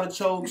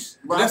 Artichokes.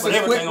 Bro, That's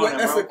a quick way.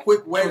 That's a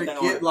quick way to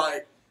get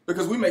like,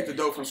 because we make the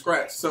dough from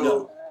scratch,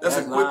 so that's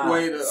a quick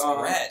way to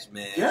scratch,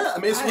 man. Yeah, I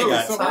mean it's really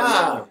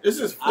simple. This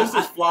is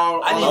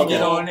flour, I need to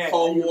get on that.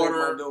 cold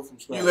water.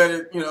 You let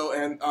it,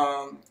 and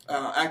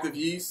active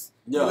yeast.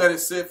 You let it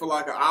sit for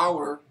like an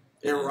hour.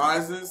 It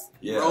rises.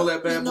 Roll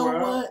that bad boy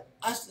out.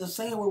 That's the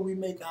same way we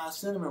make our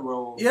cinnamon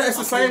rolls. Yeah, it's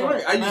the same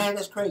way. Man,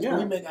 that's crazy.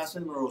 We make our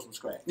cinnamon rolls from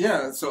scratch.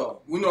 Yeah,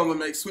 so we normally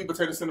make sweet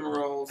potato cinnamon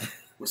rolls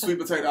with sweet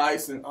potato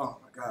ice and oh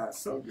my god,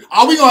 so good.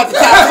 Oh, we gonna have to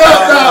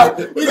chop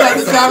it up. We got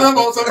to chop it up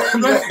on some of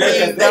them.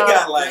 They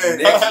got like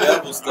next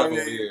level stuff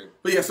over here.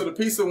 But yeah, so the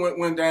pizza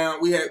went down.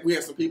 We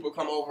had some people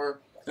come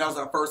over. That was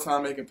our first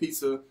time making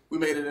pizza. We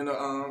made it in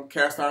a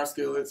cast iron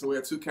skillet, so we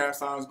had 2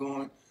 cast irons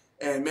going.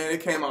 And man,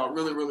 it came out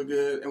really, really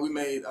good. And we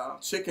made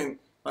chicken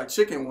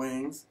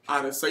wings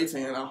out of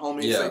seitan, our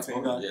homemade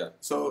seitan. Okay. Yeah.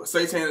 So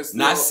seitan is still,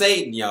 not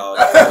Satan, y'all.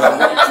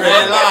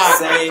 Seitan.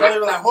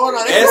 Hold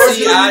on,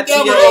 SEITAN.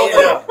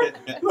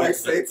 Like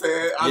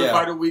seitan,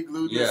 undivided wheat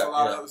gluten, a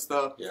lot of other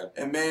stuff. Yeah.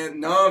 And man,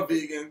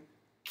 non-vegan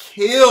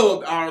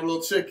killed our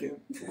little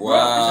chicken.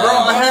 Wow. Bro,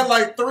 I had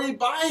like 3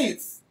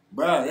 bites.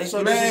 Bro, they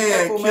so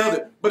man, killed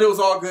it. But it was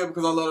all good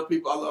because I love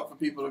for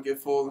people to get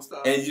full and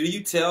stuff. And do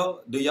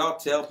y'all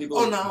tell people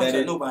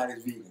that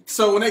nobody's vegan?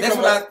 So when they come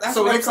over the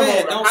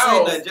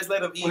house, just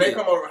let them eat. When they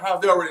come over the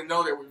house, they already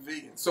know that we're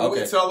vegan. So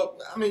we tell them,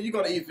 I mean, you're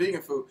gonna eat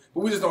vegan food,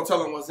 but we just don't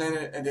tell them what's in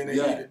it, and then they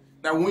eat it.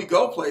 Now, when we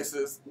go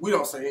places, we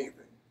don't say anything.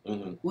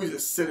 Mm-hmm. We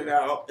just sit it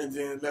out and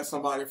then let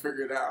somebody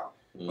figure it out.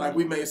 Mm-hmm. Like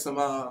we made some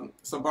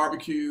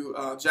barbecue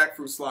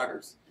jackfruit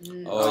sliders.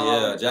 Oh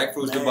yeah,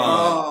 jackfruit's the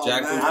bomb.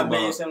 I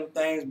made some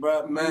things,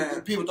 bro.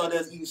 Man, people thought they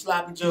was eating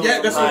sloppy joes.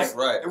 Yeah, that's like,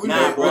 right. And we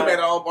made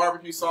our own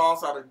barbecue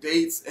sauce out of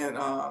dates and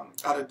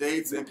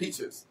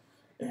peaches.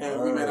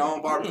 And we made our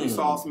own barbecue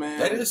sauce, man.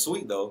 That is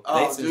sweet though.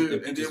 Oh,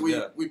 dude! And then we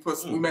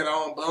made our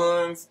own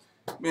buns.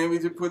 Man, we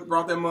just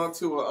brought that mug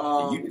to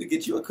a. You need to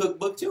get you a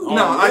cookbook too.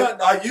 No,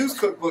 I use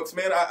cookbooks,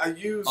 man. I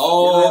use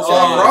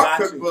rock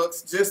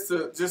cookbooks just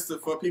to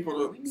for people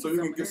to so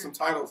you can get some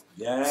titles.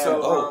 Yeah.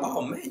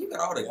 So man, you got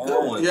all the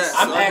good ones. Yeah,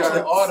 I'm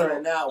actually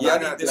ordering now. Yeah, I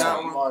got this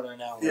one. I'm ordering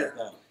now. Yeah.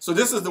 So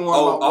this is the one.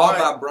 Oh, all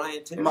by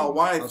Brian Terry. My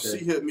wife, she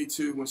hit me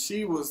too when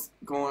she was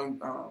going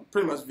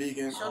pretty much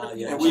vegan. Show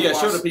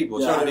the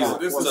people. Show the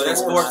people. So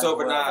that's Forks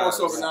Over Knives.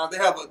 Forks Over Knives.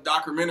 They have a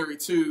documentary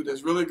too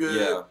that's really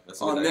good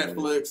on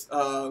Netflix.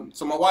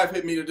 So my wife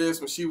hit me to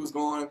this when she was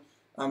going.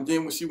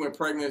 Then when she went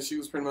pregnant, she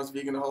was pretty much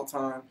vegan the whole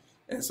time.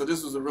 And so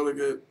this was a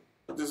good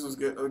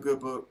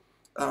book.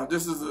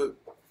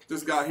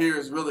 This guy here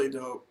is really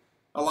dope.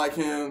 I like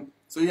him.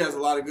 So he has a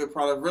lot of good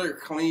product. Really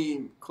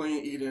clean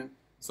eating.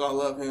 So I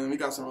love him. He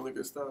got some really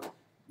good stuff.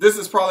 This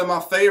is probably my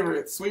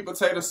favorite, sweet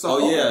potato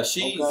soul. Oh yeah,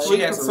 she has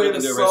some really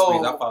good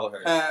recipes. I follow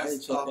her.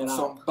 Has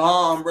some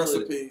bomb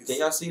recipes. Can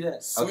y'all see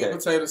that? Sweet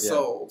potato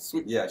soul.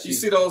 Yeah, you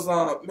see those?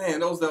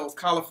 Those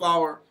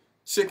cauliflower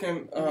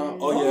chicken. I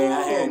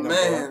had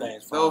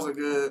those are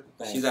good.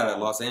 She's out of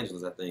Los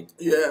Angeles, I think.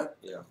 Yeah.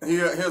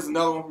 Here's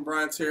another one from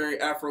Brian Terry,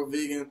 Afro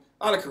Vegan,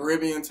 a lot of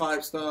Caribbean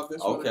type stuff.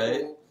 That's really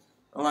cool.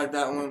 I like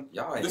that one.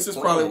 This is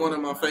probably one of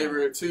my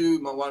favorite too.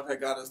 My wife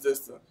had got us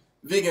this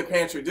vegan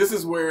pantry. This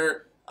is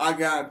where I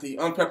got the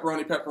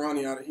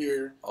pepperoni out of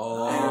here.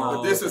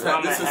 But this is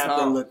how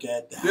look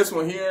at that. This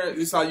one here.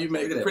 This is how you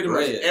make pretty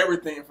much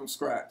everything from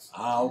scratch.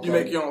 You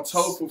make your own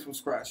tofu from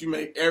scratch. You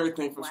make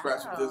everything from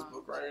scratch with this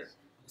book right here.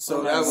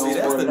 So that's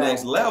the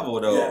next level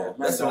though. Yeah,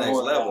 that's the next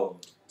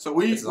level. So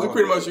we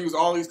pretty much use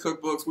all these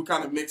cookbooks. We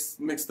kind of mix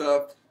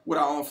stuff with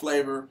our own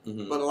flavor,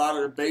 but a lot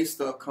of the base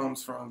stuff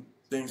comes from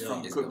things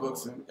from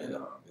cookbooks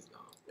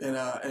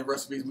and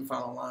recipes we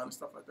found online and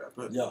stuff like that.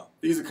 But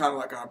these are kind of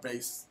like our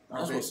base.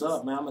 That's what's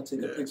up, man. I'm gonna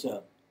take a picture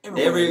of we're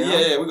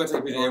gonna take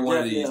a picture of every one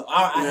of these.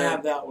 I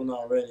have that one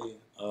already.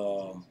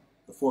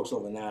 The Forks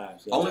Over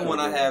Knives. Only one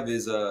I have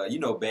is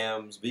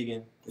Bam's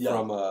Vegan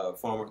from the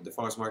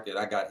farmers market.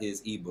 I got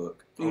his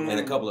ebook and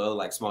a couple of other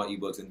like small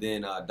ebooks, and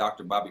then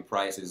Dr. Bobby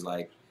Price is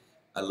like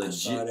a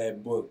legit. I saw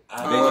that book.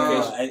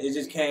 It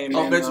just came.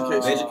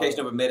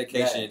 Vegetation over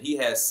medication. He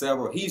has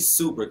several. He's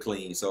super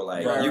clean, so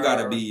like you got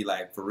to be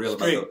like for real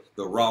about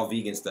the raw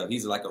vegan stuff.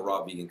 He's like a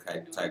raw vegan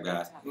type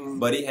guy,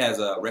 but he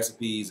has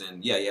recipes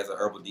and he has a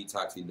herbal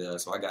detox he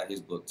does. So I got his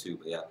book too.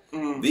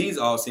 But these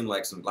all seem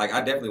like some like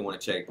I definitely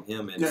want to check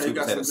him and Sweet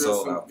Potato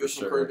Soul out for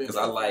sure because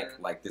I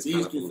like this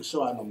kind of food. For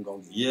sure, I know I'm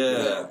gonna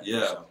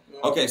get.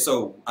 Okay,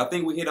 so I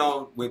think we hit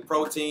on with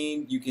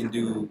protein. You can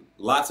do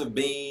lots of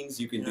beans.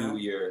 You can do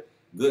your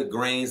good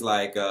grains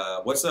like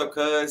what's up,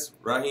 cuz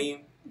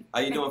Raheem?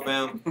 How you doing,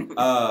 fam?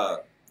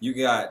 You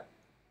got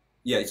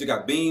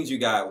beans, you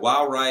got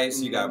wild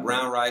rice, you got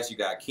brown rice, you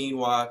got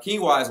quinoa.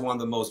 Quinoa is one of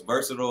the most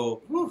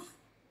versatile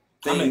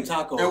thing. I mean,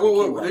 tacos.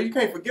 And you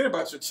can't forget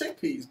about your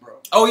chickpeas, bro.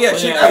 Oh yeah,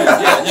 chickpeas.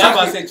 Yeah, I'm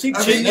about to say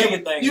chickpeas,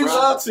 everything. You bro.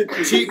 love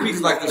chickpeas. Chickpeas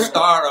is like the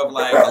star of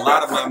like a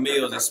lot of my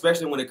meals,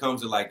 especially when it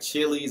comes to like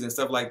chilies and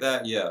stuff like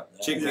that. Yeah,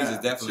 chickpeas is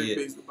definitely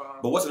it.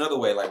 But what's another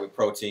way, like with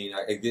protein?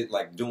 I did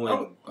like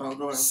doing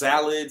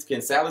salads.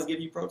 Can salads give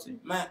you protein?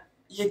 Man,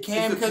 you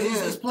can because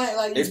it's plant.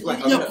 Like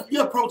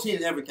you're protein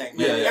in everything.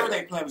 Man. Yeah.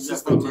 Everything plant is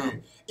just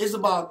protein. It's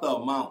about the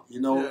amount,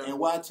 you know. Yeah. And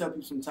what I tell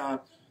people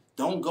sometimes,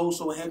 don't go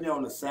so heavy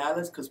on the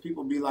salads because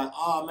people be like,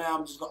 oh man, I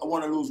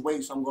want to lose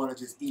weight, so I'm going to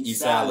just eat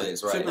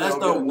salads. Right. That's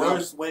the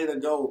worst way to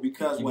go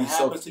because what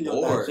happens to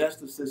your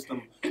digestive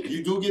system,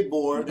 you do get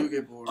bored.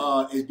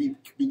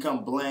 It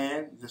become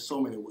bland. There's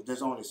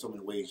only so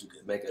many ways you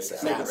can make a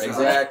salad.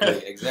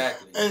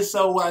 Exactly. And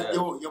so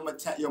your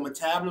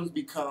metabolism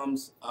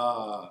becomes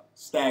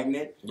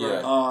stagnant.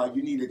 Yeah.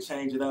 You need to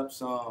change it up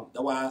some.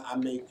 That's why I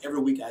make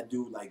every week. I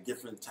do like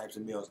different types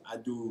of meals. I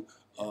do.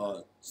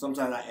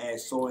 Sometimes I add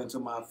soy into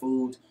my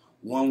food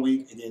 1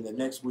 week, and then the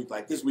next week,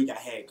 like this week, I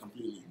had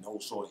completely no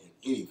soy in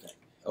anything.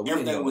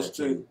 Everything was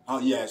strict.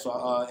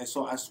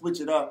 So I switch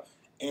it up,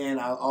 and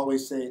I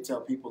always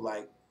tell people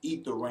like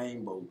eat the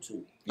rainbow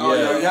too. Oh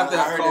yeah, you have to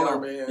have color,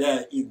 man.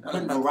 Yeah,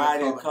 putting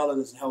variety of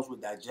colors helps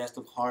with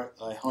digestive, heart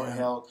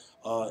health,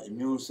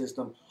 immune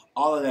system,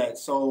 all of that.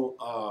 So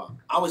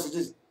I would say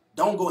just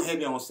don't go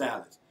heavy on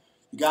salads.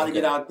 You got to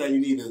get out there.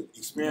 You need to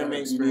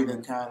experiment. You need to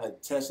kind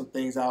of test some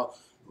things out.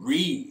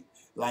 Read,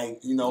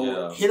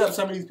 hit up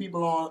some of these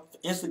people on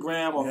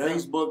Instagram or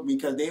Facebook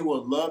because they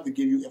will love to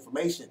give you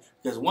information.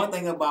 Because one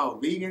thing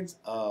about vegans,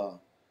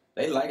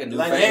 they like a new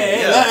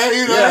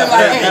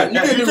fan. You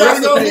can try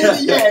to go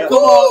vegan? Yeah, come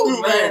on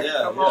through, man.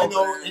 Come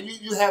on. And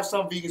you have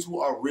some vegans who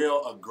are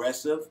real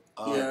aggressive.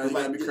 You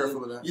gotta be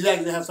careful of that. You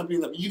actually have some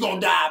people like, you're gonna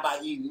die by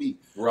eating meat.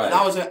 Right.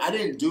 And I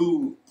didn't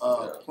do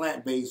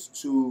plant-based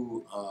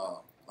to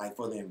like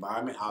for the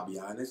environment, I'll be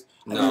honest.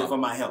 I did it for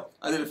my health.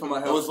 It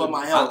was for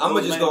my health. I'm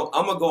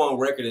gonna go on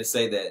record and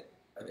say that,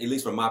 at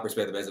least from my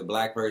perspective as a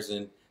black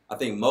person, I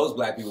think most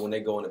black people when they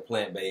go into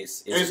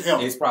plant-based,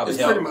 it's probably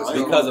health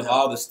because of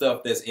all the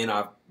stuff that's in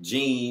our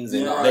genes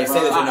and they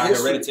say that's in our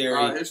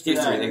hereditary history.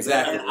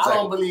 Exactly. And I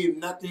don't believe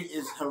nothing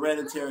is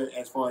hereditary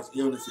as far as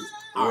illnesses.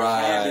 Our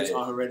habits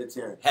are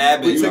hereditary.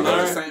 Habits. We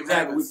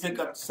pick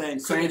up the same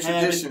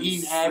habits,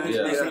 eating habits.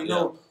 They say,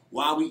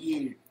 why we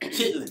eating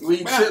chitlins? We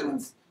eat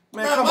chitlins.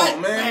 Man, come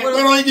on, man.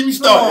 Don't even get me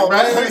started,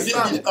 right? Don't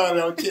get me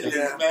started on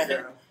chitlins,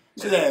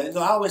 man.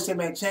 So I always say,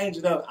 man, change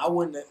it up. I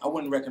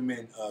wouldn't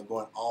recommend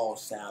going all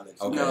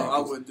salads. Okay. No, I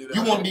wouldn't do that.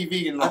 You want to be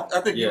vegan.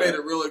 I think you made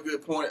a really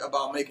good point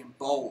about making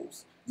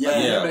bowls. You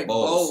make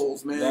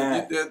bowls,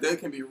 man. They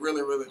can be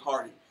really, really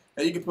hearty.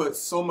 And you can put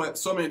so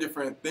many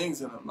different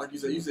things in them. Like you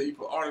said you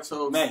put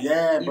artichokes.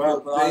 Man, bro.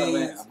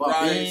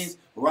 Beans,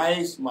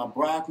 rice, my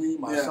broccoli,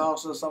 my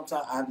salsa.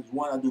 Sometimes I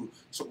do.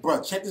 So,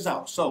 bro, check this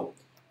out. So,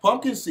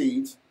 pumpkin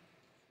seeds.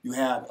 You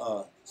have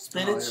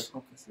spinach,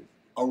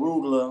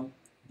 arugula.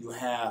 You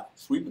have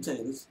sweet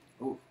potatoes.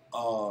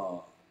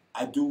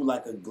 I do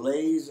like a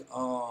glazed.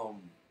 What's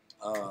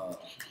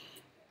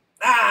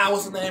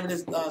the name of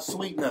this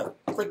sweetener?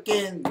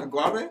 Freaking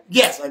agave.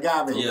 Yes,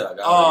 agave. Yeah,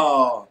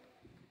 agave.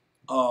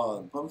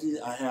 Pumpkin seeds.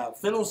 I have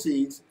fennel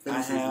seeds.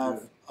 I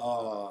have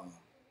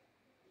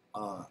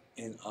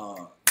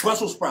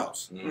Brussels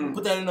sprouts.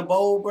 Put that in the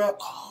bowl, bro.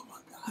 Oh my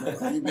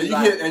god! You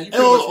hit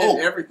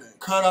everything.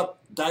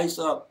 Dice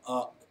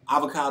up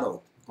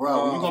avocado,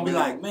 bro. You're gonna be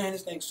like, man,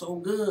 this thing's so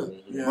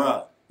good,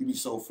 bro. You be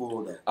so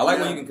full of that. I like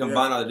when you can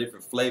combine all the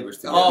different flavors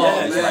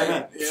together.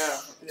 Man.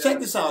 Check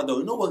this out, though.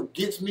 You know what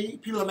gets me?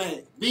 People are,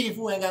 man, vegan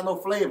food ain't got no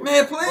flavor.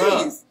 Man, please.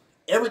 Bruh,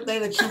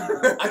 everything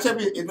that I tell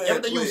you,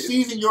 everything you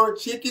season your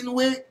chicken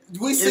with,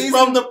 is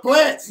from the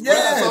plants.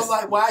 Yes. So I'm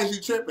like, why is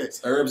you tripping?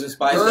 Herbs and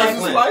spices.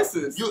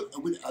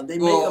 They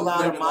make a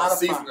lot of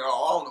modified. I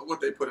don't know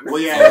what they put in there.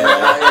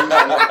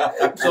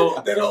 Well,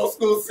 so that old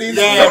school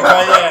seasoning.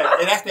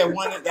 And that's that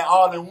one, that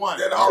all in one.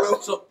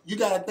 So you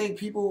gotta think,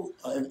 people.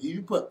 If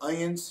you put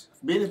onions,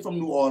 being from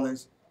New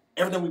Orleans,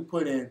 everything we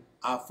put in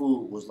our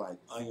food was like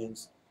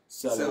onions,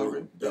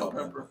 celery, bell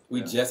pepper.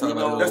 We just talked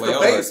about that's the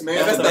base,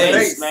 man. That's the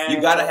base, man.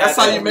 You gotta have. That's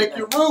how you make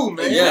your roux,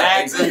 man.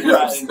 Yeah, exactly.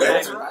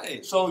 That's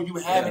right. So you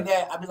having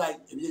that, I be like,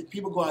 if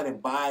people go out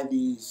and buy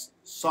these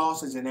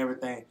sauces and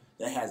everything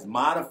that has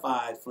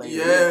modified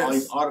flavor, all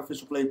these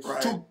artificial flavors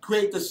to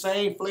create the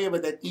same flavor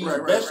that these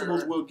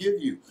vegetables will give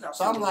you. Absolutely.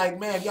 So I'm like,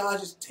 man, y'all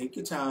just take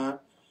your time,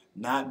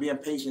 not be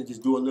impatient,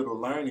 just do a little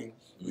learning.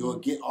 You'll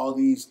get all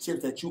these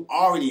tips that you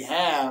already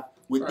have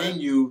within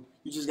you.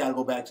 You just got to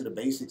go back to the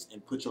basics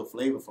and put your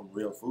flavor from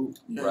real food.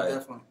 Yeah,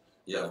 definitely.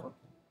 Yeah.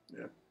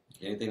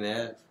 Anything to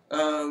add?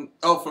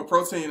 For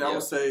protein, I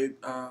would say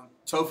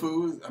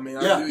tofu. I mean,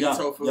 I do eat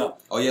tofu. Yeah.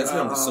 Oh, yeah, it's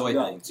the soy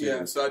thing, too.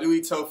 Yeah, so I do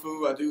eat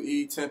tofu. I do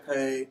eat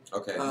tempeh.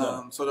 Okay.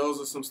 So those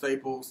are some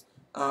staples.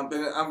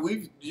 And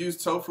we've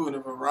used tofu in a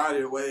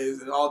variety of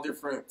ways, and all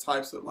different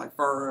types of, like,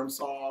 firm,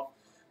 soft,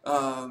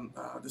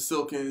 the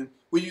silken.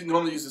 We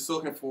normally use the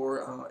silken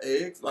for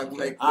eggs, like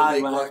the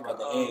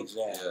eggs.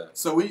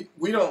 So we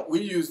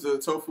use the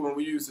tofu, and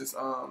we use this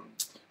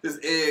this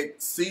egg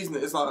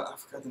seasoning. It's like I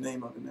forgot the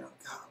name of it now.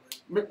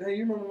 God, hey,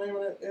 you remember the name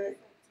of that egg?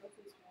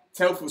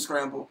 Tofu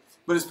scramble.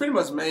 But it's pretty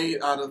much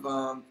made out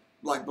of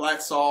like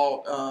black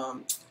salt,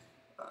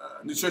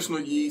 nutritional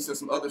yeast, and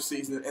some other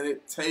seasoning, and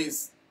it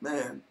tastes,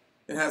 man.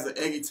 It has an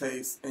eggy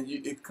taste, and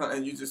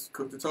you just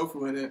cook the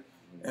tofu in it,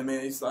 and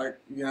man, it's like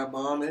you got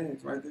bomb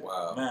eggs right there.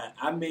 Wow. Man,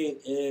 I made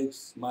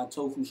my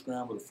tofu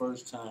scramble the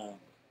first time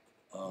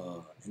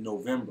in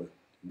November.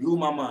 Blew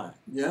my mind.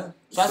 Yeah.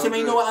 So I said,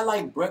 man, you know what? I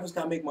like breakfast.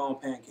 I make my own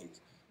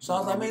pancakes. So I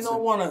was like, man, I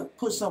want to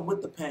put something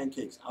with the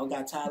pancakes. I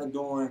got tired of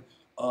doing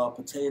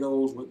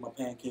potatoes with my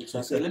pancakes. So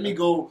I said, let me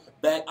go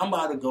back. I'm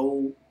about to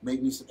go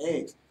make me some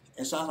eggs.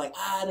 And so I was like,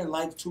 I didn't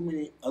like too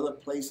many other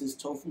places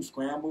tofu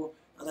scramble.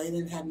 I was like, it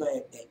didn't have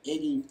that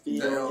eggy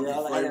feel.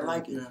 I didn't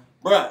like it. Yeah.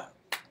 Bruh,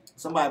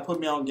 somebody put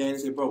me on game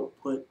and said, bro,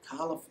 put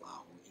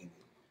cauliflower in it.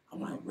 I'm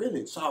like,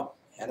 really? So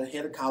I had a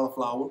head of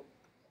cauliflower.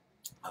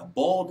 I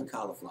boiled the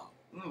cauliflower.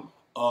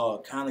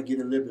 Kind of get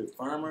it a little bit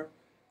firmer.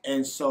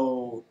 And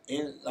so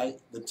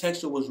the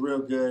texture was real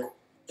good.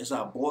 And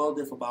so I boiled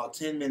it for about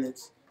 10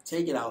 minutes,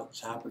 take it out,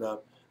 chop it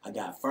up. I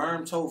got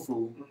firm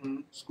tofu,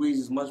 squeeze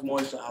as much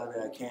moisture out of it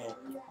as I can,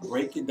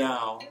 break it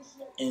down,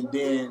 and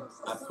then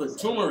I put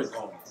turmeric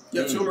on it.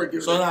 Yeah, turmeric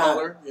gives it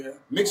color. Yeah.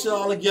 Mix it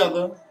all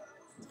together,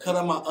 cut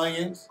up my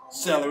onions,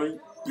 celery,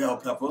 bell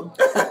pepper.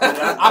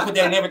 I put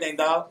that in everything,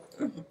 dog.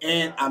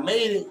 And I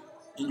made it,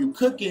 and you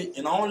cook it,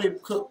 and I only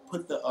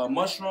put the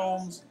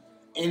mushrooms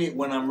in it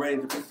when I'm ready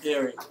to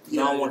prepare it. I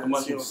don't want the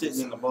mushrooms sitting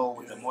in the bowl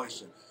with the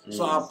moisture.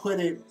 So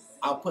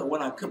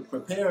when I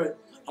prepare it,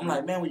 I'm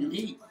like, man, when you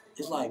eat,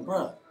 it's like,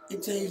 bruh,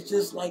 it tastes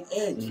just like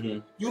eggs.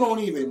 You don't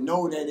even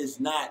know that it's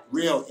not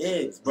real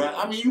eggs, bruh.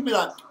 I mean, you be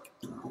like,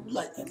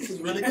 this is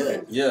really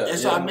good. Yeah. And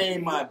so I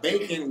made my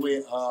bacon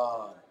with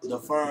the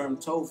firm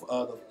tofu,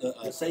 the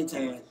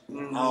seitan.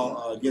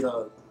 I'll get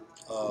a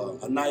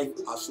knife,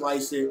 I'll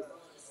slice it,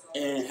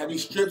 and have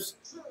these strips.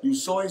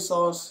 Use soy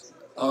sauce.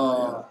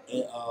 You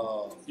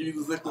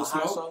use liquid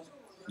smoke? Sauce.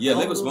 Yeah,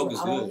 liquid smoke is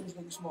I good. don't use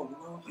liquid smoke,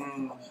 you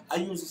know? I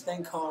use this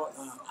thing called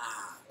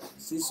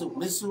miso. Oh,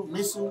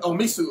 miso. Oh,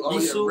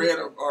 miso. yeah, red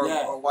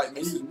or white miso. I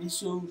use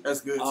miso.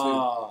 That's good,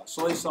 too.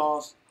 Soy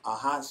sauce, a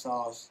hot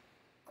sauce,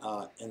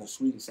 and a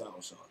sweet and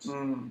sour sauce.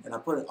 And I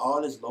put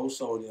all this low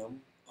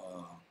sodium,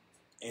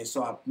 and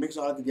so I mix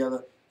all that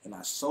together, and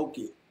I soak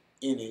it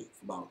in it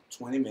for about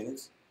 20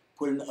 minutes,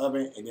 put it in the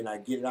oven, and then I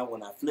get it out.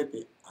 When I flip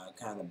it, I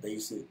kind of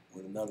base it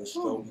with another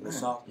stroke of the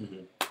sauce.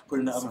 Put it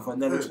in the oven for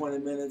another 20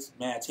 minutes.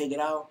 Man, I take it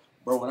out.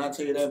 Bro, when I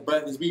tell you that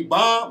breakfast be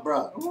bomb,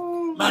 bro,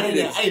 man,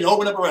 I need to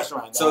open up a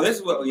restaurant. Dog. So this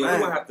is what we're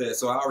gonna have to.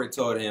 So I already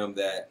told him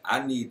that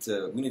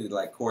we need to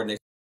like coordinate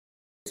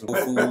some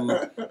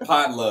food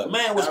potluck.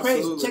 Man, what's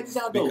crazy? Check this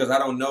out though. Because I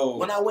don't know.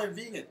 When I went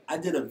vegan, I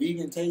did a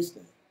vegan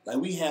tasting. Like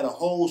we had a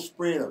whole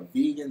spread of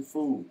vegan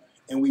food,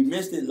 and we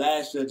missed it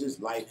last year.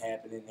 Just life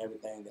happening,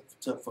 everything that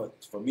took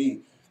for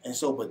me. And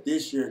so, but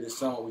this year, this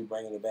summer, we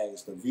bringing it back.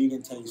 It's the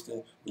vegan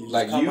tasting.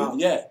 Like you? Out,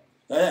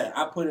 yeah,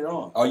 I put it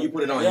on. Oh, you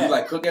put it on. Yeah. You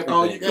like cook everything.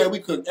 Oh, yeah, we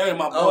cook. And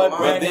my boy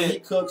Brandon, he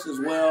cooks as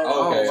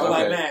well. Okay, so okay.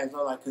 like, man,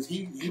 so like, cause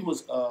he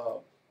was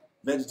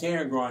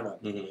vegetarian growing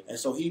up, and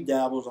so he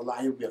dabbles a lot.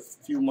 He'll be a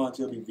few months,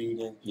 he'll be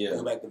vegan. Yeah.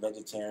 Go back to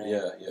vegetarian.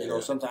 Yeah. You know,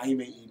 sometimes he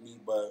may eat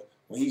meat, but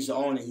when he's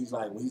on it, he's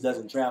like, when he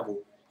doesn't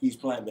travel, he's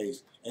plant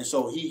based. And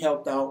so he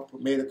helped out,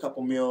 made a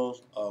couple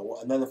meals.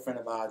 Another friend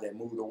of ours that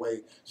moved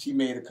away, she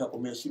made a couple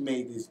meals. She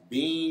made this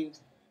bean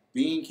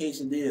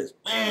quesadillas.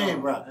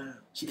 Man, bro.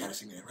 She got to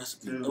send me that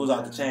recipe. It was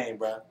out the chain,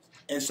 bro.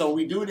 And so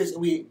we do this.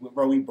 We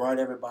brought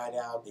everybody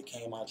out. They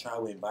came out, tried.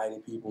 We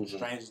invited people,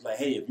 strangers. Like,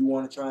 hey, if you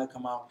want to try,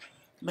 come out.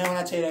 Man, when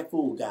I tell you that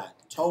food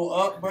got tore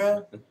up,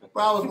 bro.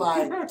 Bro, I was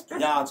like,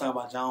 y'all talking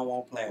about y'all don't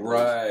want to play.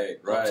 Right.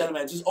 I'm telling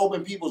you, just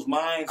open people's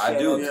minds. I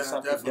do. Yeah,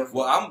 something different.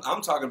 Well,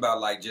 I'm talking about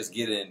like just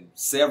getting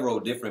several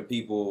different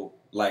people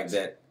like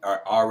that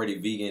are already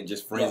vegan,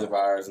 just friends of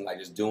ours, and like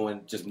just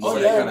doing just more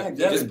that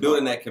kind of just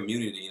building that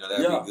community. You know,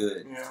 that'd be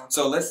good. Yeah.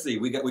 So let's see.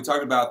 We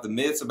talked about the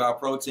myths about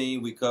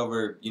protein. We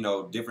covered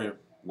different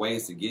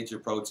ways to get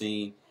your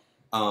protein.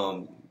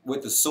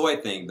 With the soy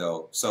thing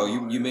though, so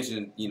you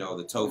mentioned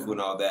the tofu and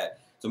all that.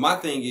 So my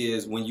thing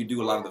is when you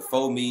do a lot of the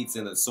faux meats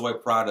and the soy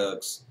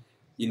products,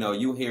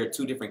 you hear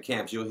two different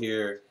camps. You'll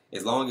hear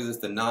as long as it's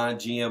the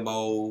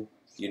non-GMO,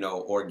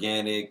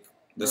 organic,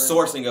 the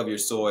sourcing of your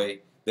soy,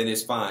 then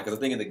it's fine. Because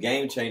I think in the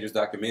Game Changers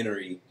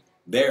documentary,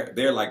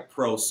 they're like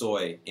pro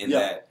soy in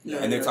that,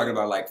 and they're talking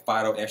about like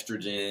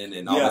phytoestrogen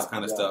and all this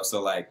kind of stuff.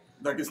 So like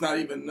it's not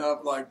even enough.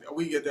 Like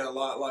we get that a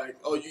lot. Like,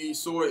 oh, you eat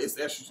soy, it's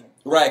estrogen.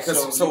 Right.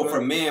 Because so for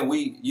men,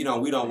 we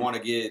don't want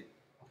to get.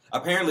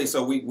 Apparently,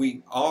 so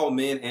we all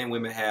men and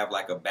women have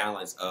like a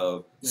balance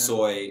of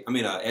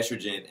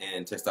estrogen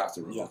and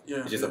testosterone.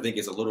 It's just I think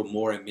it's a little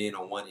more in men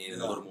on one end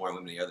and a little more in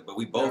women on the other. But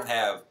we both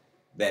have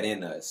that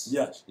in us.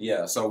 Yes.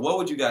 Yeah. So what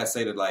would you guys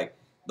say to like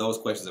those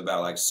questions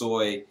about like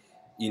soy?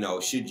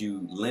 Should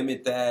you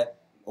limit that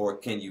or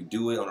can you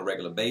do it on a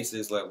regular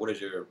basis? Like, what is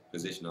your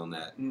position on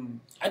that?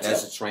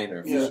 As a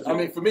trainer. Yeah. I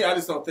mean, for me, I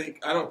don't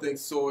think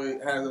soy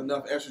has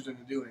enough estrogen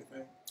to do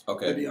anything.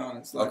 Okay. To be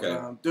honest, like,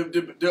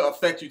 they'll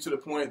affect you to the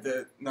point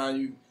that now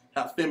you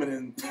have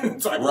feminine type of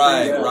things.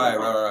 Right.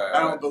 I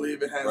don't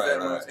believe it has that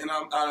much, Right. and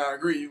I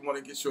agree. You want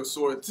to get your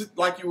source just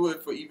like you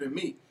would for even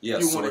meat. Yeah,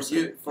 you want to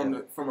get it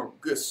from a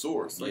good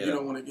source. Like you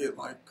don't want to get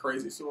like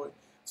crazy soy.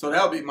 So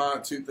that would be my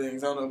two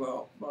things. I don't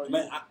know about you.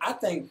 Man, I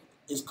think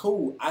it's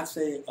cool. I'd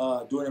say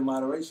do it in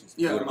moderation.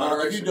 Yeah,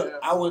 moderation.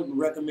 I wouldn't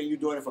recommend you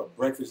doing it for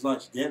breakfast,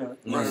 lunch, dinner,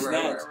 snacks.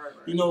 Right.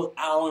 You know,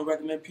 I only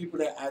recommend people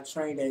that I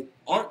train that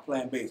aren't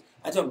plant-based.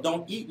 I tell them,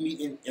 don't eat meat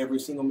in every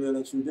single meal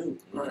that you do.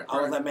 Right,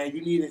 I was like, man,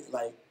 you need it.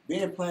 Like,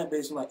 being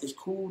plant-based, I'm like, it's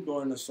cool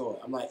during the soy.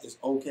 I'm like, it's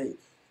okay.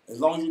 As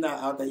long as you're not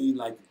out there eating,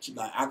 like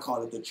I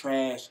call it the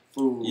trash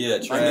food. Yeah,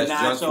 like trash, the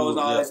nachos, junk food.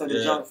 all Yeah, that stuff, the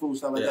yeah. junk food,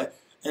 stuff like Yeah.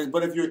 that.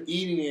 But if you're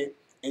eating it,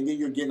 and then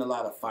you're getting a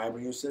lot of fiber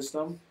in your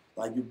system,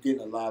 like you're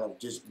getting a lot of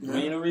just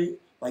greenery,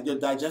 like your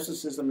digestive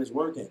system is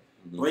working.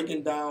 Mm-hmm.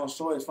 Breaking down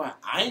soy is fine.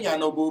 I ain't got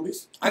no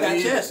boobies. I got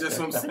chest. That's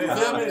what I'm saying. You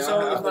feel me?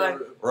 So it's like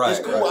Right,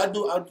 it's cool.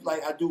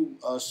 right. I do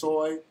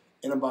soy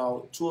in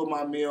about 2 of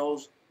my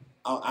meals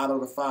out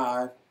of the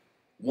 5,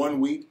 1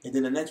 week, and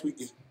then the next week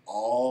is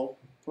all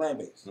plant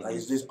based. Like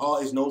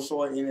it's no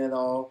soy in it at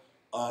all.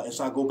 And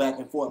so I go back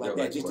and forth like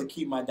that just to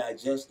keep my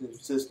digestive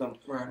system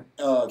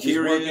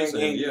curious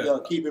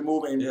and keep it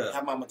moving and Yeah.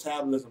 have my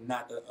metabolism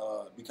not to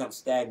become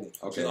stagnant.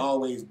 Okay. It's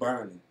always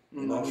burning.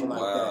 You know, something like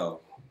that.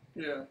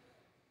 Yeah.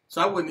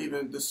 So I wouldn't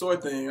even the soy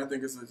thing. I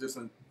think it's just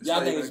a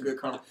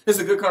it's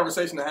a good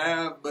conversation to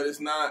have, but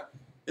it's not.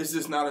 It's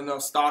just not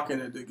enough stock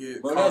in it to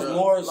get. But caught there's up.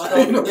 more Like,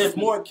 stuff. There's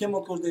more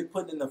chemicals they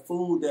put in the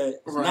food that's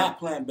Right. not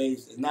plant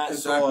based. It's not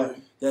soy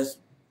that's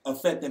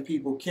affecting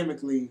people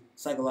chemically,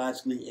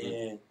 psychologically,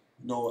 and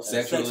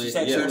Sexually,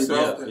 sexually,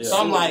 bro. yeah. So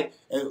I'm like,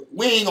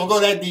 we ain't gonna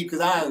go that deep because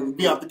I'll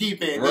be off the deep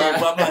end. Right.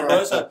 But I'm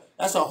like, bro,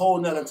 that's a whole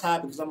nother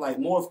topic because I'm like,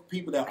 more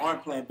people that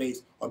aren't plant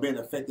based are being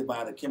affected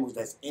by the chemicals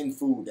that's in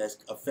food that's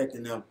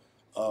affecting them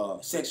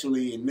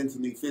sexually and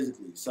mentally,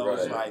 physically. So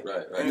it's like,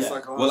 And it's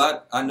like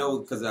well, I know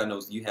because I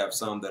know you have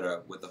some that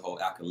are with the whole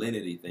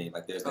alkalinity thing.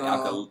 Like there's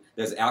the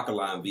there's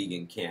alkaline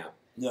vegan camp.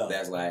 Yeah.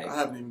 That's like I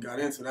haven't even got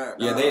into that.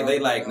 Yeah, they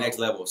like next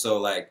level. So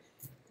like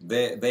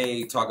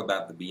they talk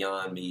about the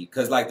Beyond Meat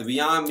because like the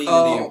Beyond Meat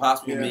and the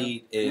Impossible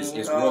Meat is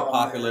real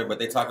popular. But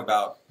they talk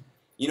about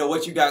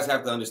what you guys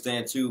have to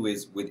understand too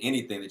is with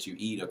anything that you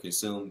eat or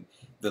consume,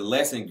 the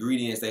less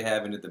ingredients they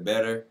have in it, the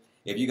better.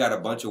 If you got a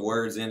bunch of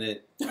words in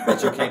it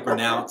that you can't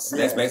pronounce,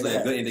 that's basically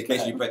a good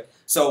indication you put.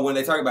 So when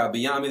they talk about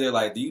Beyond Meat, they're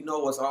like, "Do you know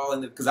what's all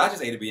in it?" Because I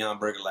just ate a Beyond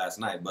Burger last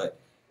night, but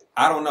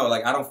I don't know.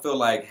 Like I don't feel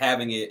like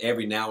having it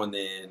every now and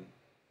then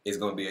is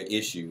going to be an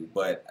issue.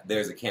 But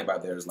there's a camp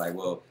out there that's like,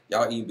 "Well,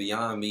 y'all eating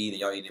Beyond Meat and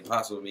y'all eating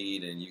Impossible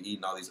Meat and you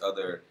eating all these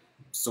other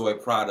soy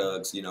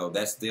products.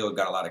 That's still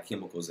got a lot of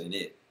chemicals in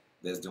it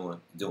that's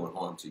doing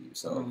harm to you."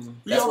 So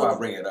that's why I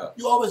bring it up.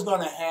 You're always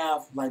gonna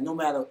have, like, no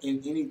matter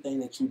in anything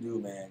that you do,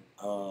 man,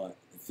 the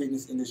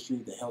fitness industry,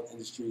 the health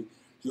industry,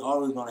 you're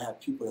always gonna have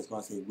people that's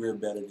gonna say we're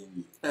better than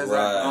you.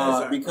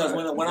 Exactly. Because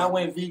when I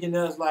went vegan,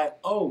 there's like,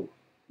 oh,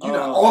 you're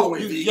not all the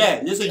way vegan.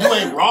 Yeah, you said you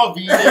ain't raw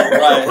vegan.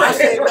 Right. I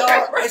said, no.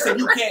 I said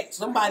you can't.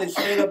 Somebody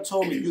straight up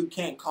told me you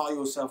can't call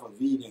yourself a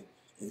vegan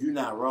if you're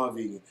not raw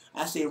vegan.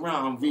 I said,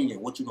 Ron, I'm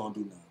vegan. What you gonna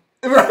do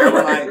now?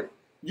 Right. Like,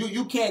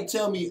 you can't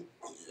tell me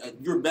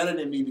you're better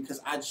than me because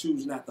I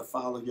choose not to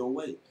follow your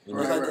way.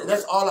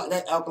 That's all.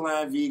 That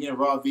alkaline vegan,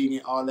 raw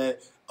vegan, all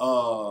that.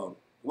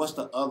 What's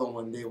the other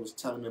one they was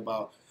telling me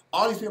about?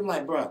 All these people,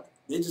 like, bro,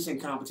 they're just in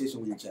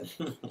competition with each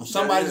other.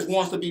 Somebody just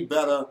wants to be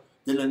better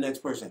than the next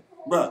person.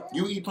 Bro,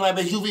 you eat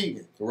plant-based, you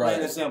vegan. Right.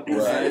 Plain and simple.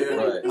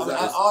 Right.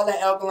 All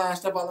that alkaline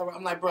stuff all over.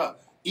 I'm like, bro,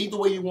 eat the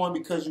way you want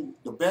because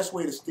the best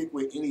way to stick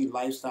with any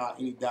lifestyle,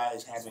 any diet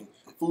is having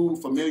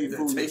food, familiar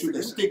food that you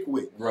can stick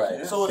with.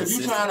 Right. So if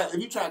you trying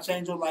to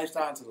change your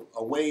lifestyle into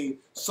a way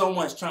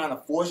someone's trying to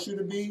force you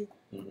to be,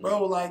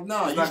 bro, like,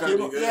 no, it's not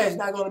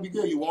gonna be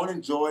good. You won't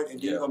enjoy it, and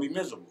then you're gonna be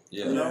miserable.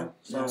 Yeah. You know.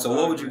 So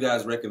what would you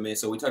guys recommend?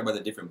 So we talked about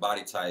the different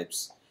body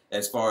types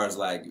as far as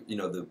like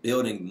the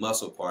building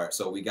muscle part.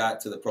 So we got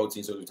to the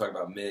protein. So we talked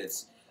about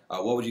myths.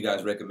 What would you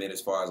guys recommend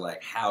as far as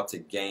like how to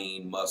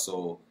gain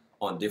muscle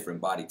on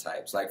different body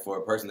types? Like for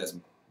a person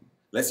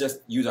let's just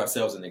use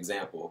ourselves as an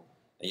example,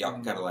 and y'all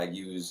can kind of like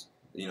use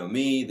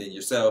me, then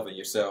yourself, and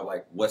yourself.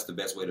 Like what's the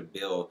best way to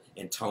build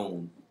and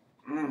tone?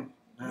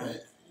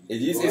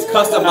 It's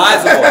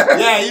customizable.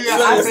 Yeah, you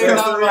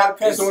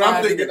got. So when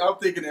I'm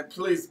thinking, and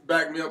please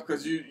back me up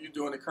because you're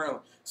doing it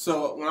currently.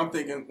 So when I'm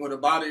thinking with a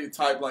body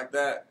type like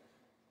that,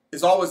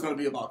 it's always going to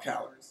be about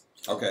calories.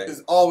 Okay. It's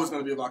always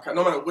going to be about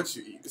no matter what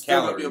you eat. It's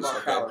still going to be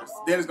about Calories. calories.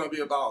 Then it's going to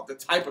be about the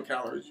type of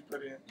calories you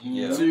put in.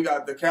 Yeah. So you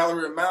got the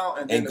calorie amount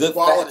and then the good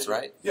quality. fats,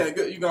 right? Yeah,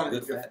 you got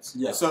good fats.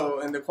 Yeah. So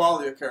and the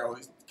quality of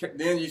calories.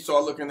 Then you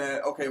start looking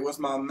at what's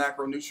my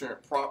macronutrient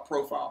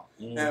profile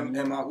and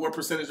what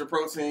percentage of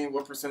protein,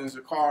 what percentage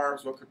of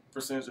carbs, what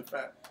percentage of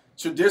fat.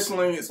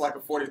 Traditionally, it's like a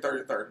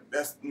 40-30-30.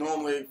 That's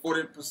normally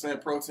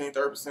 40% protein,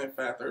 30%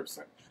 fat,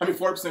 30%. I mean,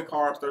 40%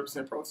 carbs,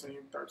 30% protein,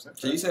 30% fat.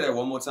 Can you say that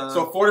one more time?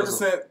 So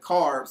 40%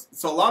 carbs.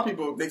 So a lot of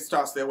people, they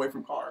try to stay away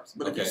from carbs.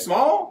 But if you're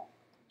small,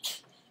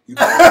 you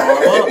gotta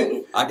carb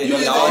up. I can You eat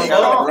need all to eat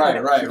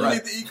carbs. carbs. You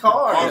need to eat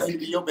carbs. Carbs need to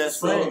be your best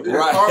friend. So,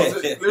 Right.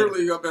 carbs is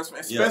literally your best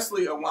friend,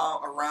 especially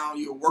around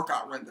your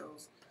workout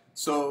windows.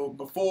 So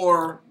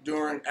before,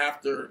 during,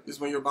 after is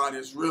when your body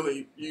is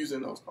really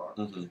using those carbs.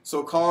 Mm-hmm.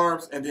 So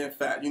carbs and then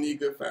fat. You need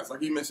good fats.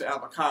 Like you mentioned,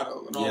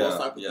 avocado and all those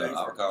type of things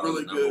are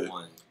really good.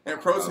 And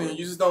protein,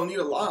 you just don't need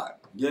a lot.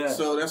 Yeah.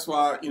 So that's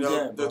why,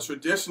 the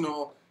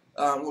traditional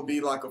will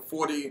be like a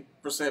 40%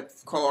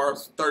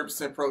 carbs,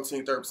 30%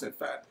 protein, 30%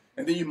 fat.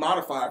 And then you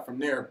modify it from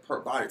there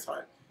per body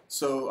type.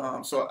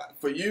 So so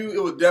for you,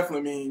 it would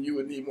definitely mean you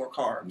would need more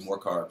carbs. More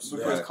carbs.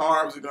 Because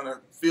carbs are going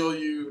to fill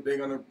you. They're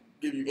going to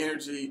give you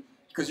energy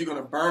because you're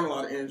going to burn a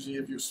lot of energy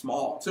if you're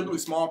small. Typically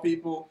small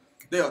people,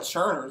 they are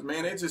churners,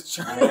 man. They just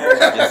churn.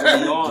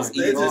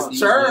 They just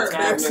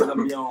churn.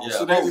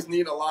 So they just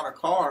need a lot of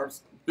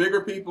carbs.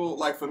 Bigger people,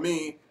 like for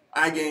me,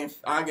 I gain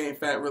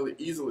fat really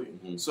easily.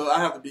 Mm-hmm. So I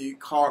have to be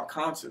carb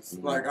conscious.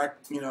 Mm-hmm. Like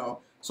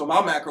so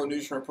my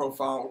macronutrient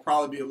profile will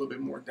probably be a little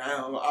bit more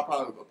down. I'll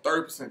probably go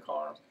 30%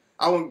 carbs.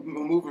 I won't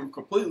move them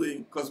completely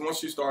because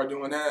once you start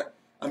doing that,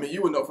 I mean,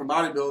 you would know from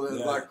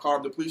bodybuilding, like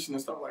carb depletion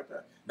and stuff like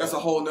that. That's a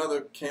whole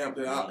nother camp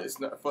that it's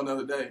not for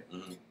another day.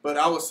 Mm-hmm. But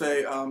I would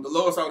say the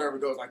lowest I would ever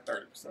go is like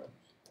 30%.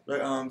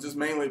 But just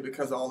mainly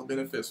because of all the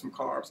benefits from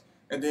carbs.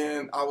 And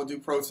then I would do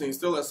protein,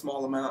 still a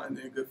small amount, and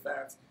then good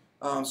fats.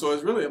 So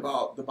it's really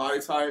about the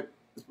body type.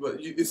 But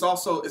it's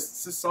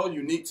just so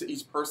unique to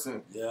each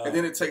person. Yeah. And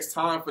then it takes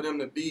time for them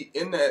to be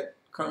in that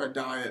current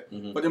diet,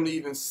 for them to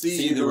even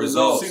see the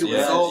results.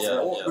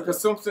 Because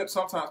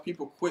sometimes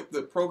people quit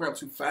the program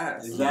too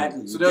fast.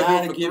 Exactly. So they'll do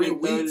it for 3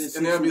 weeks,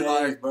 and they'll be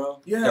like, bro.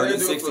 Yeah, 30 to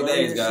 60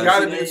 days, guys. You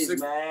gotta do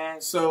 6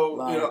 days.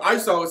 So, I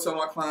used to always tell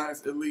my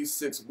clients at least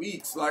 6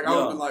 weeks. Like,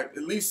 I would be like,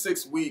 at least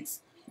 6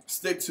 weeks,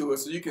 stick to it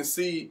so you can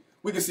see.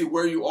 We can see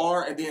where you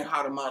are and then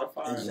how to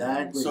modify it.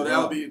 Exactly. So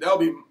that'll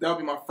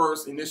be my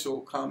first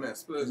initial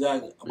comments. But,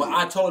 exactly. But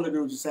I totally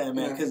agree with you saying,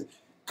 man, because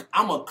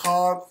I'm a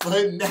carb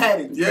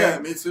fanatic. Yeah,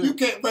 man. Me too. You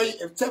can't.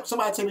 If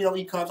somebody tell me don't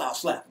eat carbs, I'll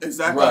slap.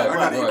 Exactly.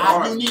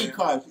 I do need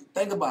carbs.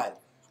 Think about it.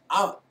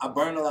 I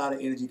burn a lot of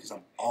energy because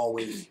I'm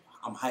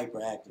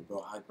hyperactive,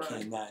 bro. I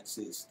cannot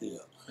sit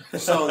still.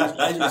 So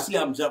as you can see,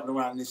 I'm jumping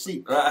around in the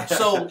seat. Right.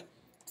 So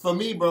for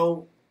me,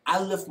 bro, I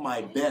lift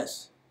my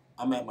best.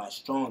 I'm at my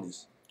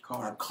strongest.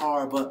 I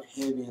carb up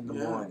heavy in the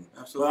morning.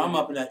 Absolutely. But I'm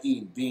up in there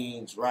eating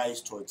beans, rice,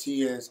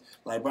 tortillas.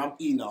 Like, bro, I'm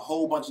eating a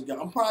whole bunch of.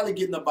 I'm probably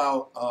getting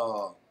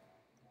about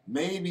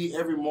maybe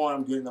every morning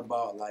I'm getting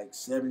about like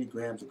 70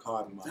 grams of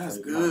carb in my. That's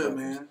good,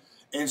 man.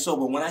 And so,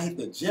 but when I hit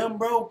the gym,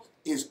 bro,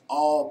 it's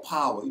all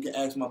power. You can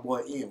ask my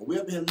boy Ian. When we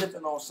up here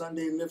lifting on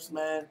Sunday lifts,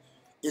 man.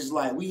 It's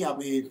like we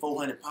up here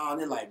 400 pounds.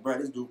 They're like, bro,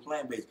 this dude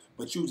plant based,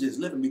 but you just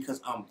living because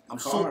I'm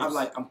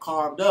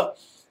carved up,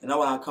 and that's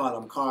what I call it.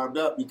 I'm carved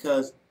up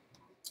because.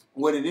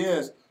 What it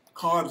is,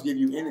 carbs give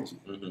you energy.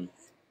 Mm-hmm.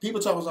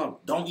 People talk about something,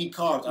 don't eat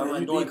carbs. I'm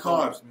not doing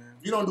carbs. Man.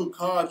 If you don't do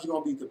carbs, you're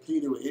going to be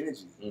depleted with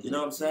energy. Mm-hmm. You know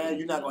what I'm saying?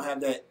 You're not going to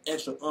have that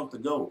extra to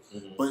go.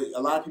 Mm-hmm. But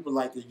a lot of people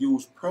like to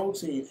use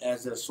protein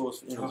as their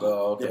source of energy.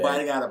 Oh, okay. Their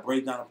body got to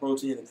break down the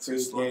protein and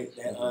create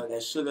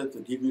that sugar to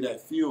give you that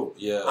fuel.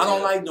 Yeah, I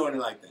don't like doing it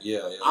like that.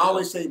 I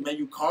always say, man,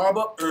 you carb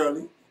up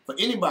early. For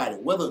anybody,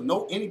 whether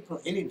any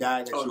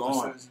diet that you're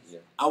on,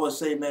 I would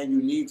say, man, you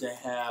need to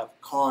have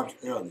carbs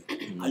early.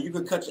 You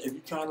can if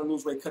you're trying to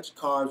lose weight, cut your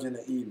carbs in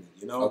the evening.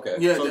 You know,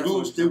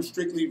 so do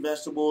strictly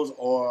vegetables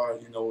or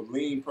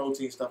lean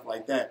protein stuff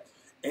like that.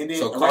 And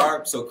then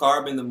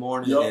carb in the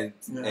morning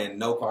and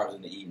no carbs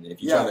in the evening.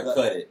 If you're trying to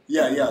cut it,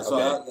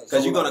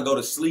 because you're gonna go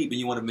to sleep and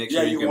you want to make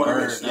sure you can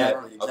burn.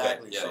 Exactly.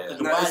 Because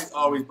the body's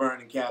always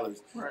burning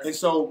calories, and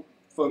so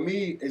for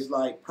me, it's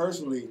like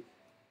personally.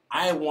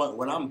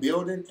 When I'm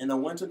building in the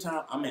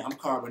wintertime, I'm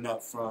carving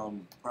up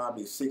from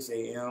probably 5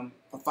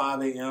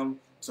 a.m.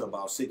 to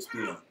about 6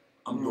 p.m.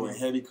 I'm doing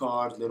heavy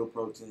carbs, little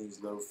proteins,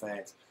 little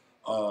fats,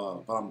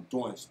 but I'm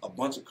doing a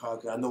bunch of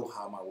carbs because I know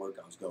how my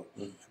workouts go.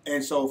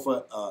 And so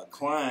for a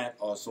client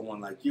or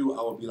someone like you,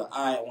 I would be like,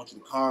 all right, I want you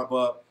to carb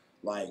up,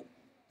 like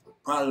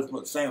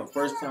probably the same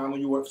first time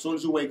when you work. As soon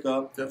as you wake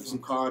up, get some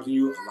carbs in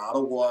you, a lot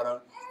of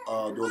water,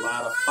 do a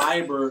lot of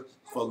fiber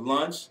for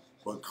lunch.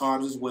 But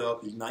carbs as well,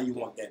 because now you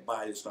want that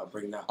body to start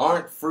breaking down.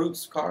 Aren't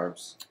fruits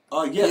carbs?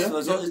 Yes.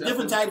 There's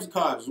different types of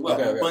carbs as well.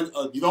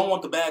 But you don't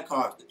want the bad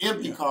carbs. The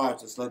empty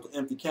carbs, it's like the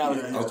empty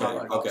calories.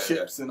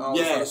 Chips and all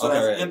that. So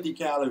that's empty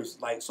calories.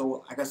 Like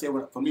I said,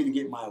 for me to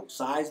get my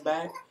size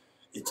back,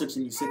 it took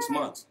me 6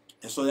 months.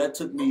 And so that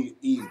took me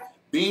eating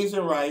beans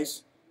and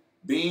rice,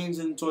 beans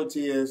and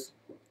tortillas,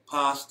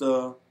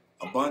 pasta,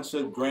 a bunch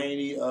of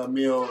grainy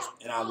meals,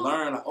 and I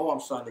learned, I'm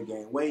starting to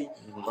gain weight.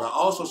 But I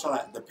also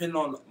started, depending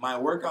on my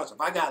workouts, if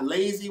I got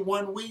lazy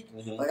one week,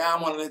 like I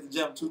don't want to hit the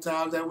gym 2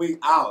 times that week,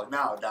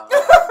 no, dog.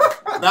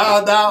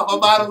 My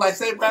body's like,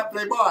 say, rap,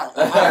 play boy.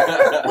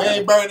 We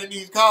ain't burning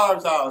these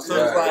carbs out.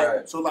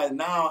 So so like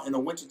now in the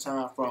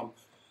wintertime from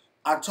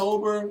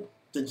October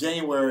to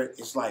January,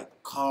 it's like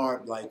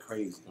carb like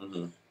crazy.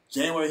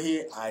 January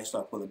hit, I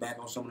start pulling back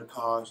on some of the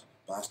carbs,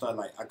 but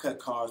I cut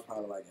carbs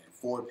probably like at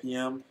 4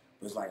 p.m.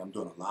 It's like I'm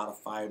doing a lot of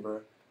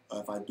fiber,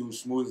 if I do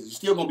smoothies, you're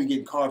still gonna be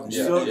getting carbs. And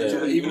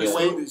Even anyway,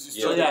 smoothies,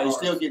 you're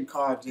still getting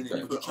carbs in it.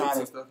 But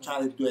you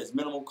try to do as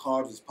minimal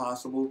carbs as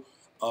possible.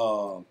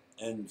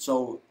 And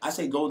so I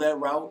say go that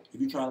route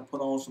if you're trying to put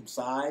on some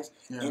size,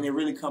 and it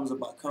really comes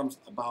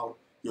about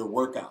your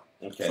workout.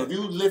 Okay. So if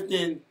you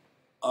lifting,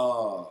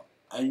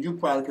 and you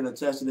probably can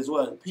attest to this as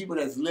well. People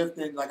that's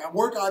lifting, like I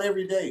work out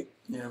every day,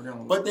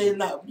 but they're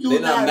not. They're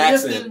not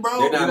maxing, lifting, bro.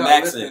 They're not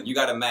maxing. Lifting. You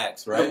got to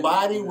max, right? The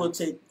body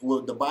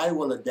the body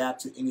will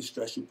adapt to any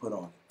stress you put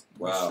on it.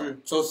 Wow.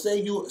 So say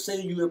you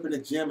up in the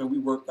gym and we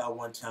worked out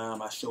one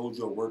time. I showed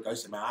you a workout. I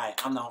said, man, I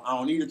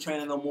don't need a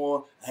trainer no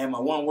more. I had my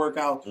one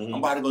workout. I'm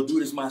about to go do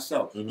this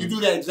myself. You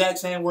do that exact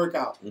same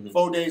workout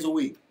 4 days a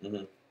week.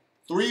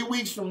 3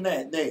 weeks from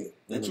that day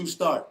that you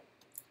start,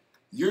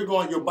 your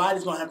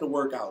body's gonna have to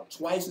work out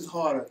twice as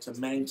harder to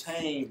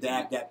maintain the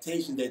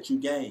adaptation that you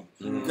gain.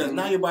 Because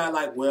now your body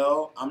like,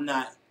 well, I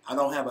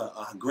don't have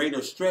a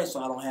greater stress,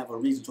 so I don't have a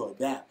reason to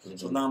adapt.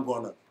 So now I'm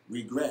gonna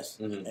regress.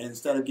 And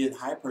instead of getting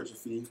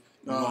hypertrophy,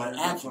 you're going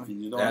atrophy.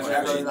 You know what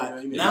I'm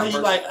saying? Now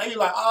you're like,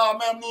 oh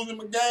man, I'm losing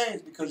my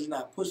gains because you're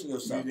not pushing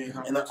yourself.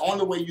 And the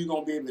only way you're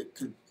gonna be able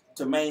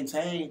to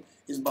maintain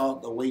is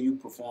about the way you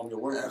perform your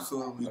workout.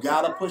 Absolutely. You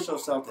gotta push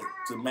yourself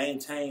to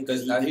maintain.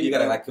 Because I think you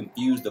gotta like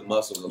confuse the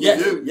muscles.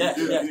 Yes.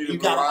 You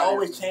gotta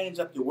always change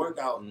up your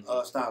workout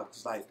style.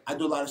 It's like I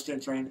do a lot of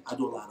strength training. I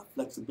do a lot of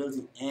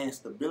flexibility and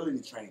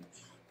stability training.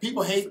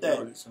 People hate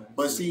that,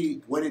 but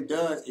see what it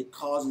does. It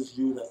causes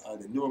you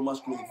the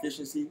neuromuscular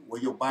efficiency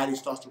where your body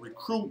starts to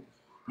recruit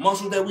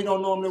muscles that we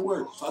don't normally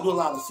work. So I do a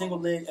lot of single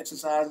leg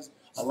exercises,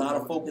 a lot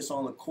of focus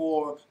on the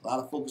core, a lot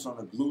of focus on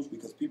the glutes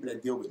because people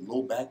that deal with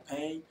low back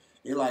pain,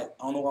 they're like,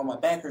 I don't know why my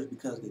back hurts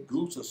because the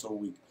glutes are so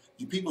weak.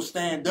 You people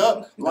stand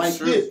up like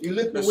this. You're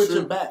lifting with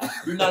your back.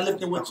 You're not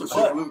lifting with your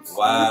butt. Wow. It's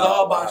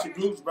all about your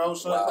glutes, bro.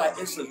 So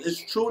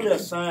it's truly a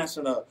science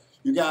and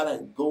you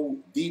gotta go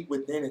deep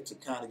within it to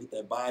kind of get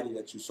that body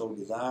that you so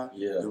desire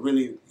to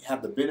really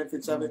have the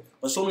benefits of it.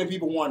 But so many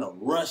people want to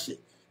rush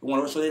it.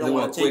 So they don't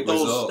want to take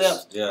those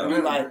steps.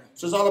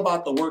 So it's all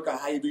about the workout,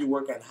 how you do your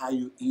workout, and how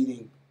you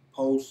eating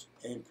post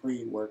and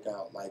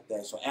pre-workout like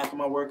that. So after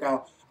my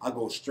workout, I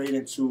go straight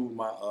into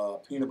my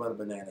peanut butter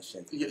banana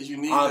shake. Yeah, you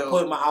need. I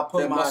put my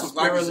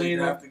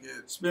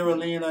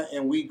spirulina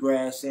and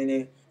wheatgrass in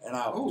it. And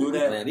I'll do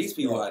that. Man, these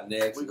people are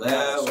next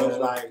level.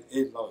 So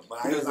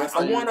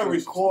I want to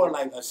record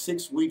like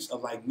 6 weeks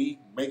of like me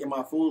making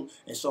my food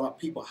and show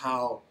people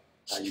how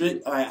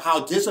strict,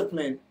 how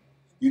disciplined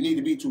you need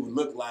to be to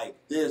look like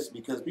this.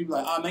 Because people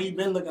are like, oh man, you've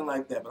been looking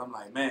like that. But I'm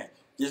like, man,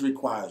 this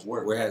requires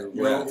work. We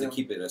have to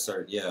keep it a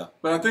certain,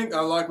 But I think I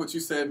like what you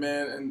said,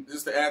 man. And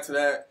just to add to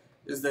that,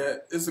 is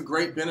that it's a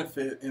great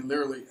benefit in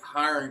literally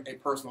hiring a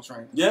personal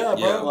trainer. Yeah,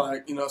 bro.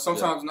 Like,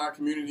 sometimes in our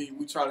community,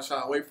 we try to shy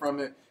away from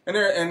it. And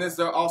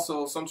there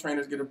also some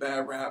trainers get a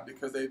bad rap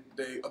because they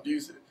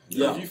abuse it.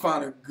 Yeah. If you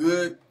find a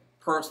good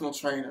personal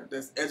trainer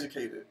that's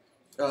educated,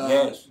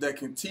 that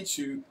can teach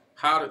you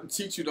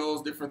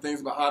those different things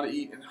about how to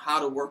eat and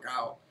how to work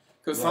out.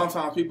 Because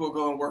sometimes people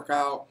go and work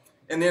out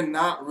and they're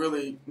not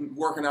really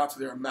working out to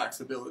their max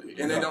ability.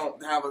 And they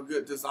don't have a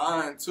good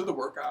design to the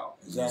workout.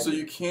 Exactly. So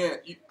you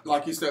can't,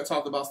 like you said,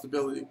 talked about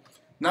stability.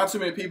 Not too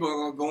many people are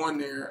going to go in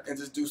there and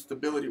just do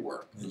stability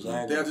work.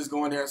 Exactly. They'll just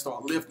go in there and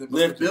start lifting.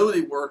 But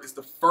stability work is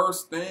the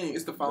first thing.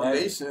 It's the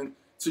foundation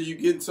till you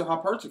get into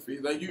hypertrophy.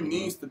 Like, you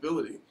need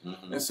stability.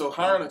 And so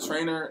hiring a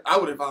trainer, I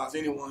would advise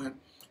anyone,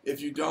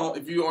 if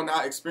you are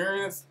not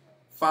experienced,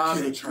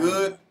 find a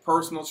good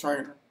personal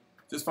trainer.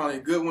 Just find a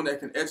good one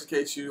that can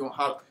educate you on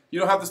how. You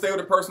don't have to stay with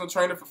a personal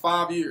trainer for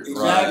 5 years.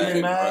 Exactly,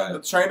 man.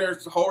 The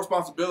trainer's whole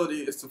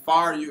responsibility is to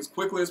fire you as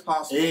quickly as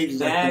possible.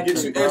 Exactly.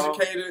 Get you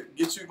educated,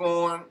 get you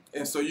going,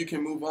 and so you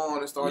can move on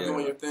and start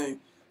doing your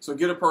thing. So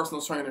get a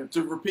personal trainer.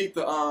 To repeat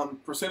the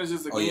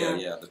percentages again,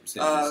 the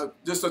percentages.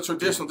 Just a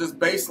traditional, just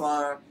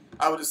baseline,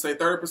 I would just say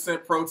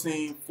 30%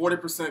 protein,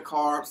 40%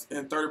 carbs,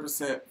 and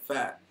 30%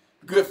 fat.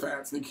 Good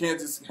fats. And you can't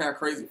just have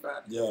crazy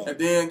fat. Yeah. And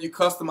then you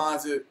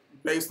customize it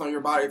based on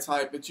your body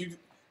type. But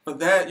for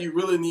that, you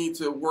really need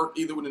to work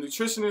either with a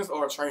nutritionist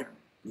or a trainer.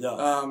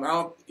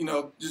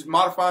 Just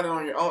modifying it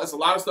on your own. It's a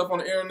lot of stuff on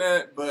the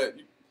internet, but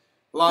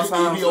a lot of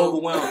times it can be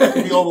overwhelming. It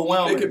can be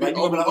overwhelming. It can be like,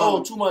 you're like,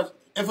 oh, too much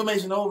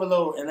information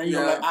overload, and then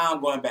you're like, I'm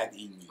going back to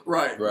eating meat.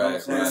 Right.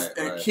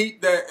 And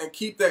keep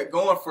that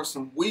going for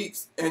some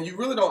weeks, and you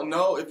really don't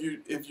know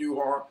if you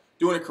are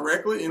doing it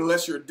correctly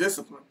unless you're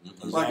disciplined.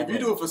 Like if you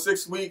do it for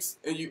 6 weeks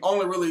and you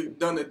only really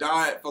done the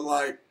diet for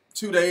like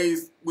 2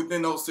 days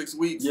within those 6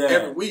 weeks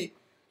every week,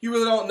 you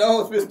really don't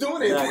know if it's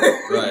doing anything.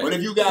 Right. But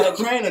if you got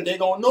a trainer, they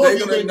gonna know if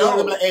you've been doing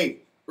it. Like, hey,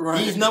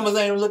 these numbers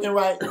ain't looking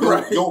right.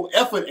 Your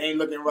effort ain't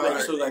looking right.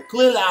 So like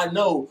clearly, I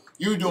know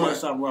you doing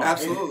something wrong.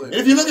 Absolutely. And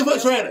if you're looking for a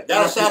trainer,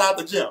 gotta shout out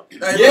the gym.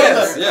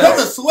 Yes.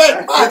 That's a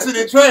sweat boxing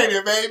and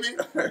training, baby.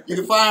 You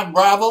can find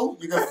Bravo.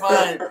 You can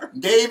find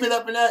David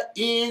up in that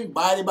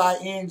Body by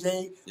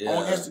NJ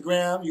on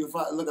Instagram. You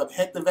can look up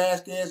Hector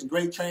Vasquez,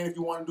 great trainer if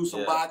you want to do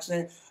some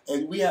boxing.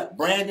 And we have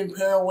Brandon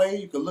Paraway.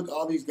 You can look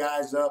all these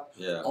guys up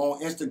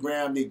on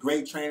Instagram. They're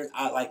great trainers.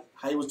 I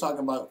how you was talking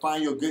about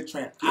find your good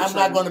trainer. I'm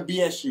not going to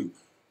BS you.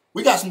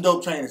 We got some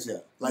dope trainers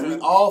here. Like we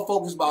all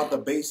focus about the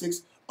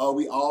basics.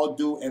 We all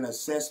do an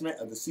assessment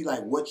to see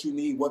like what you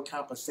need, what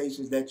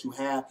compensations that you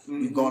have.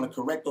 We're going to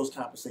correct those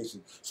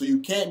compensations. So you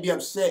can't be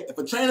upset. If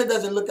a trainer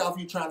doesn't look out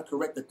for you trying to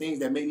correct the things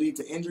that may lead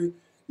to injury,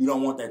 you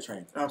don't want that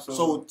trainer. Absolutely.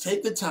 So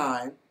take the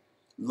time,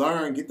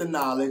 learn, get the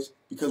knowledge,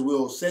 because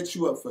we'll set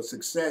you up for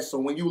success. So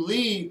when you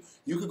leave,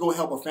 you could go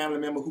help a family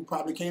member who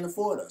probably can't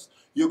afford us.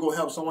 You'll go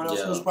help someone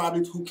else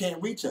who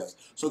can't reach us.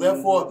 So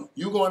therefore,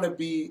 you're going to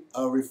be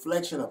a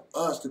reflection of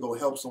us to go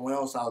help someone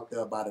else out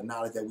there by the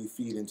knowledge that we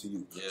feed into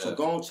you. So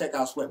go and check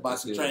out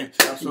Sweatbox Training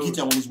and get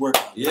you on these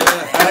workouts. Yeah.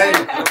 Hey,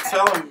 I'm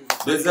telling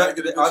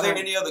you. Are there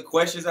any other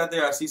questions out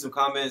there? I see some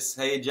comments.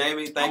 Hey,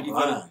 Jamie, thank you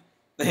for the...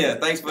 Yeah,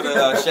 thanks for the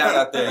shout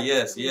out there.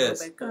 Yes.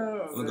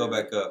 We'll go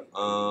back up.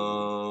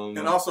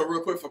 And also,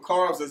 real quick for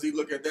carbs, as you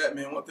look at that,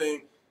 man, one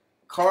thing,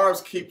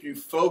 carbs keep you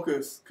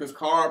focused because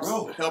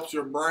carbs helps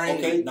your brain.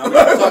 Okay, now we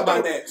can talk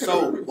about that.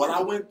 So, what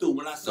I went through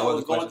when I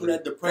was going through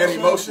that depression, and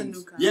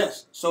emotions.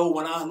 Yes. So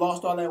when I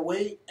lost all that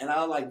weight and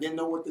I like didn't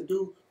know what to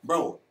do,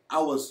 bro, I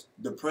was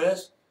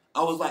depressed.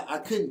 I was like, I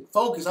couldn't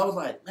focus. I was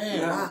like,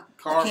 man, I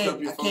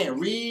can't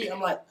read. I'm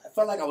like, I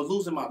felt like I was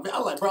losing my. I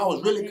was like, bro, I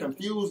was really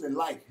confused in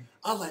life.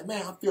 I was like,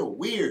 man, I feel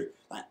weird.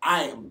 Like,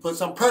 I am put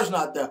some person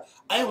out there.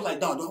 I was like,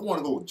 dog, do I want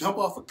to go jump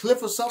off a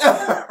cliff or something?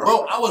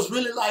 Bro, I was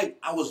really like,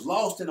 I was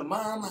lost in the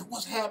mind. I'm like,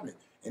 what's happening?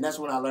 And that's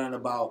when I learned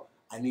about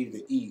I needed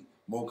to eat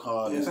more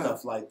carbs and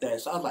stuff like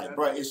that. So I was like,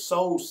 bro, it's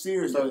so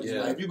serious. Like,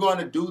 if you're going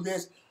to do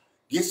this,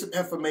 get some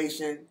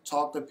information,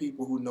 talk to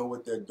people who know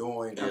what they're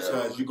doing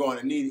because you're going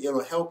to need it.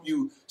 It'll help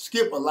you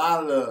skip a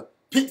lot of the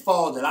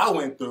pitfalls that I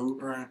went through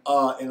and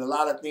a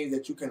lot of things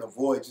that you can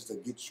avoid just to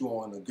get you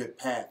on a good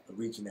path of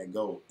reaching that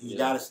goal. You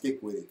got to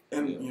stick with it.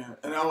 And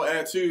and I will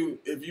add too,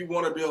 if you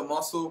want to build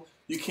muscle,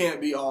 you can't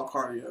be all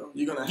cardio.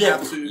 You're going to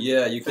have to.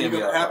 Yeah, you can't.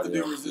 You're going to have to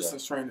do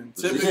resistance training.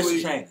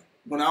 Typically,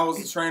 when I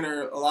was a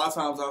trainer, a lot of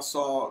times I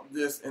saw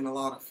this in a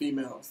lot of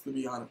females, to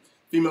be honest.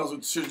 Females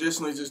would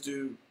traditionally just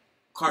do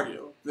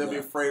cardio. They'll be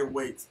afraid of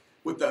weights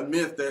with the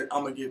myth that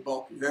I'm going to get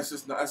bulky. That's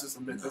just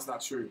a myth. That's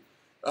not true.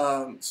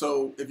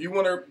 So if you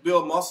want to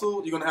build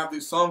muscle, you're going to have to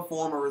do some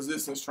form of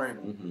resistance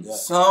training.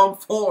 Some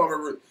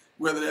form of,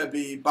 whether that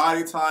be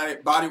body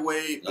type, body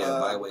weight,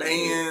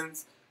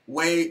 bands,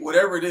 weight,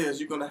 whatever it is,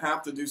 you're going to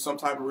have to do some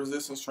type of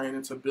resistance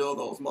training to build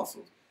those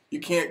muscles. You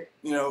can't,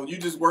 you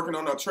just working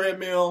on a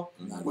treadmill,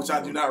 which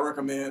I do not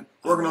recommend.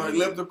 Working on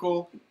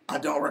elliptical, I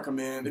don't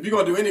recommend. If you're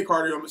going to do any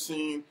cardio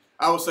machine,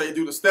 I would say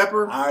do the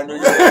stepper. I knew you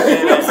were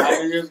going to say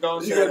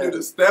that. You got to do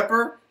the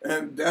stepper,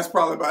 and that's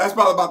probably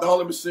about the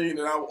only machine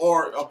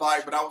or a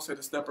bike, but I would say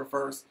the stepper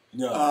first.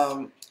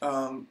 Without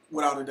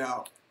a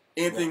doubt.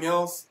 Anything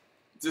else,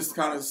 just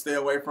kind of stay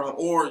away from,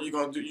 or you're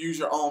going to use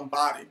your own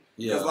body.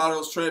 Because a lot of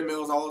those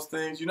treadmills, all those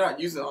things, you're not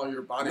using all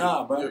your body,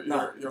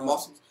 your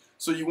muscles.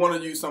 So you want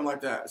to use something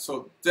like that.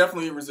 So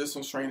definitely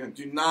resistance training.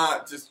 Do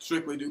not just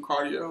strictly do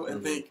cardio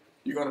and think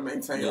you're going to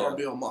maintain or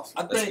build muscle.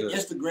 I think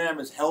Instagram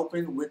is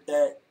helping with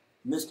that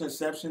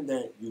misconception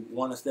that you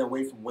want to stay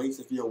away from weights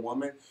if you're a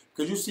woman,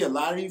 because you see a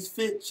lot of these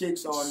fit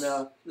chicks on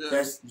there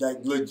that's like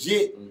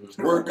legit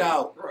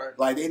workout,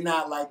 like they're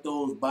not like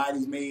those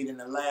bodies made in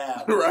the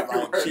lab.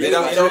 They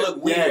don't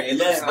look weird. It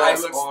looks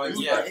nice on.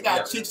 They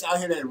got chicks out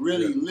here that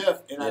really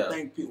lift, and I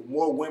think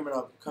more women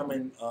are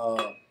coming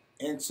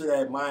into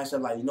that mindset,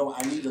 like,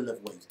 I need to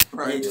lift weights.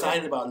 They're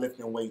excited about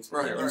lifting weights.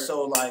 And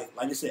so, like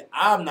I said,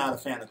 I'm not a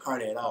fan of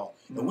cardio at all.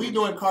 And we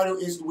doing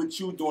cardio is with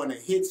you doing a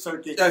HIIT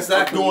circuit.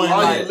 Exactly. Doing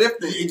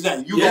lifting.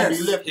 Exactly. You're going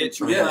to be lifting.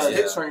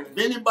 HIIT training. If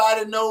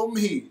anybody know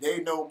me,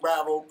 they know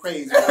Bravo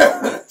crazy.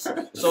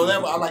 So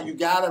I'm like, you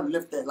got to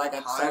lift that. Like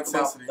I talked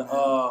about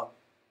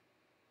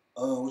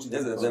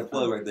there's a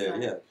plug right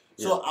there.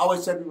 So I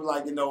always tell people,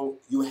 like,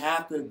 you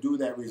have to do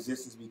that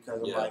resistance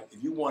because of, like,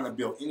 if you want to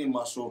build any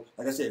muscle,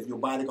 like I said, if your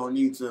body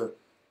only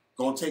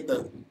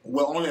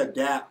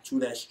adapt to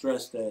that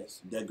stress,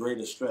 that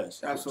greater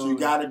stress. Absolutely. So you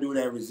got to do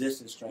that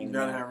resistance training. You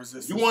got to have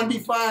resistance. You want to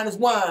be fine as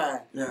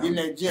wine. Get in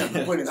that gym.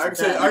 Put in I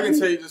can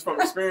tell you just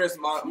from experience,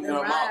 my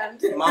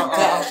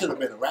I should have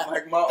been a rapper.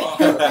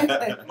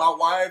 Like my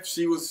wife,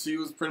 she was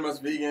pretty much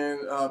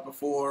vegan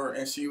before,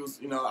 and she was,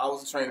 I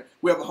was a trainer.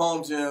 We have a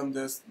home gym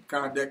that's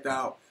kind of decked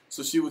out.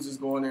 So she was just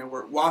going there and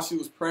work. While she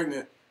was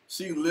pregnant,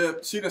 she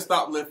didn't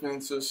stop lifting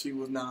until she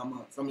was 9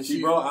 months. I mean,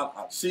 she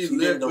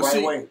lived the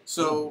right way.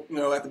 So,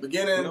 at the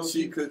beginning,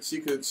 she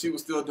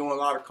was still doing a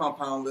lot of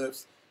compound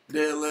lifts,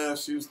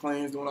 deadlifts, she was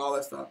cleans, doing all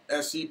that stuff.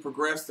 As she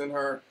progressed in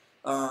her,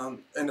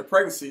 in the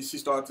pregnancy, she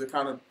started to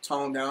kind of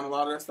tone down a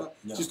lot of that stuff.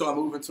 She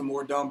started moving to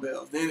more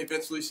dumbbells. Then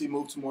eventually she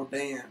moved to more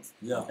bands.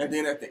 And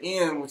then at the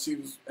end, when she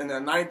was in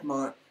that 9th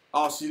month,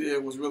 all she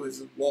did was really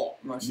just walk.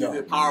 Like, she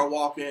did power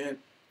walking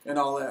and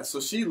all that.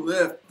 So she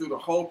lived through the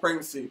whole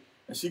pregnancy,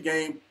 and she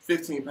gained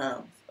 15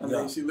 pounds. I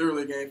mean, she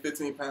literally gained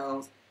 15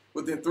 pounds.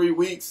 Within 3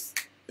 weeks,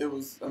 she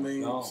was done.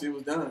 You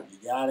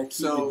gotta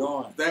keep it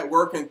going. That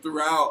working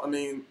throughout,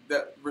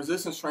 that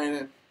resistance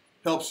training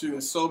helps you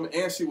in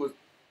and she was,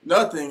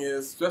 another thing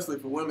is, especially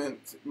for women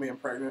being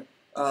pregnant,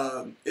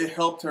 it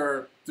helped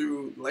her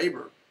through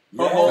labor.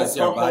 Because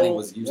her body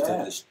was used to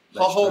this.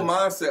 Her whole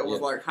mindset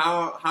was like,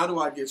 how do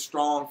I get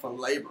strong for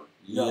labor?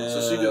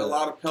 So she did a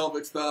lot of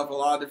pelvic stuff, a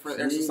lot of different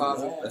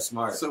exercises. That's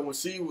smart. So when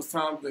she was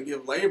time to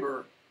give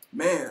labor,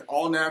 man,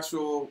 all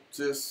natural,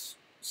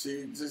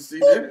 she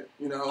did it,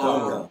 you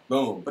know.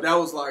 Boom. But that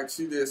was like,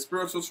 she did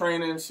spiritual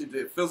training, she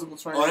did physical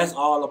training. Oh, that's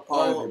all a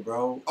part of it,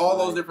 bro. All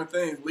those different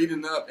things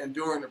leading up and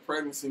during the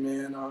pregnancy,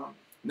 man. And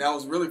that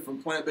was really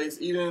from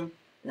plant-based eating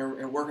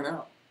and working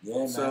out. Yeah,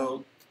 man.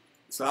 So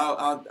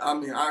I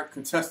mean, I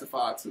can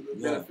testify to the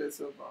benefits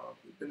of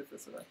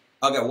that.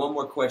 I got one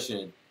more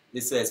question.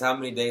 It says, how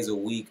many days a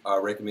week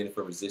are recommended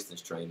for resistance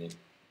training?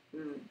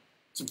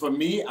 So for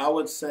me, I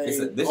would say...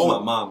 This is my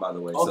mom, by the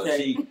way.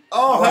 Okay. So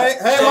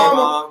hey,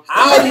 mama.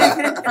 How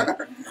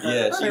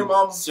Yeah, hey,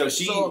 mama. So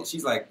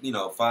she's like,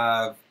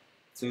 5'2",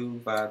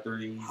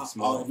 5'3",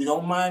 small. If you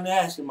don't mind me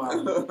asking,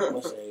 Mom,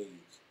 what's her age?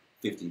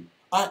 50.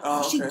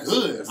 She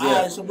good.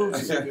 Yeah. How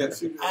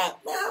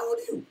old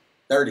are you?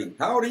 30.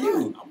 How old are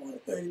you? I'm only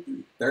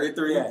 33.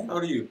 33? Yeah. How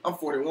old are you? I'm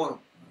 41.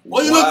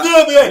 Well, you look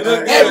good, man.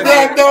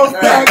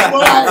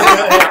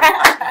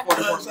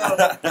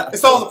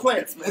 It's all the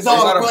plants, man. It's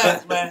all the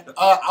plants, man.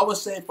 I would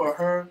say for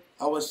her,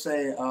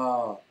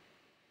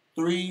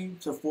 3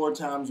 to 4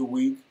 times a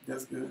week.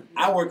 That's good.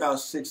 I work out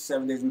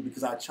 6-7 days a week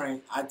because I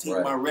train. I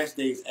take my rest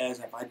days as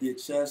if I did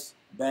chest,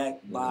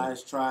 back,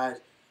 bis, tries.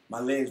 My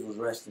legs was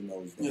resting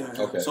those days. Yeah.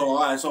 Okay. So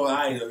at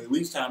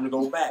least time to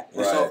go back.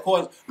 And so of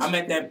course I'm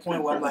at that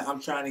point where I'm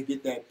trying to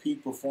get that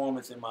peak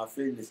performance in my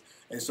fitness.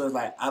 And so it's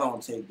like I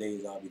don't take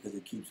days off because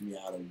it keeps me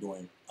out of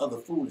doing other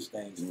foolish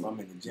things if I'm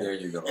in the gym. There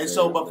you go. And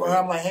so, but for her,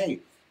 I'm like,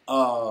 hey,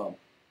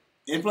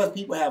 and plus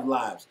people have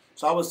lives.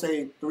 So I would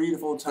say 3 to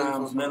 4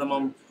 times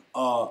minimum.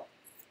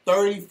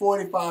 30,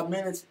 45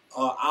 minutes,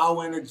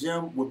 hour in the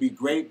gym would be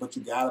great, but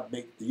you gotta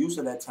make the use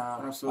of that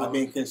time by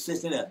being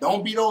consistent.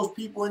 Don't be those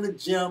people in the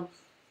gym.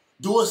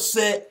 Do a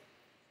set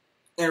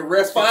and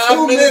rest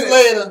 5 minutes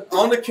later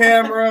on the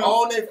camera,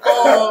 on their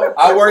phone.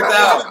 I worked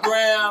out.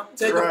 Instagram,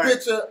 take a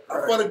picture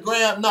for the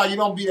gram. No, you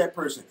don't be that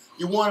person.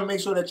 You want to make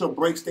sure that your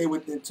breaks stay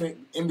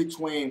in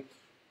between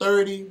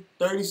 30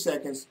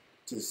 seconds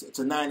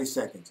to 90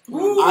 seconds.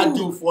 Ooh. I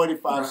do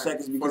 45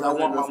 seconds because I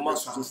want my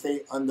muscles to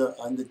stay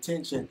under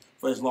tension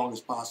for as long as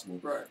possible.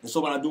 Right. And so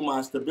when I do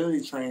my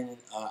stability training,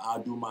 I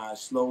do my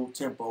slow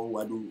tempo.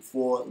 I do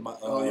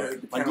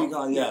my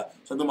decline. Yeah.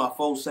 So I do my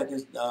 4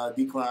 seconds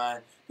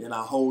decline. Then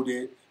I hold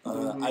it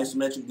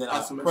isometric. Then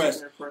I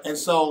press. And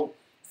so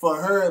for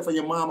her, for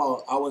your mom,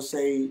 I would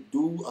say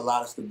do a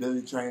lot of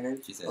stability training,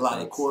 a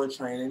lot of core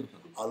training,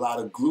 a lot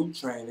of glute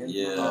training.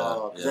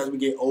 Because as we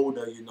get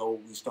older,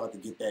 we start to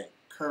get that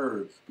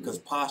curve because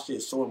posture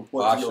is so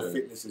important to your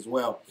fitness as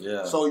well.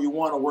 Yeah. So you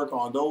want to work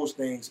on those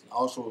things.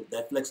 Also,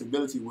 that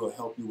flexibility will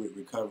help you with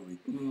recovery.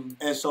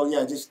 And so,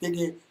 just stick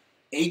it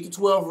 8 to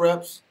 12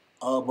 reps,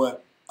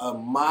 but a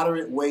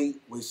moderate weight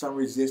with some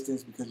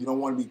resistance because you don't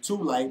want to be too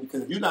light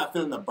because if you're not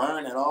feeling the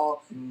burn at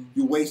all,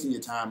 you're wasting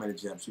your time in the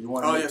gym. So you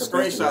want to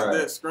screenshot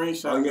this.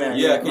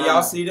 Can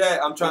y'all see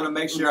that? I'm trying to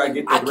make sure I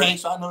get the can't,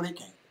 so I know they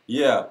can't.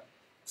 Yeah.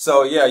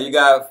 So, you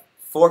got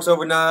Forks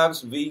Over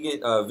Knives,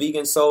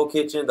 Vegan Soul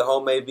Kitchen, the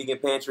Homemade Vegan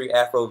Pantry,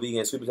 Afro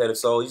Vegan, Sweet Potato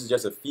Soul. These are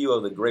just a few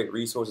of the great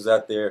resources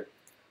out there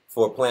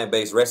for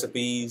plant-based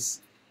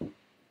recipes.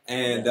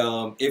 And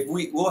I'll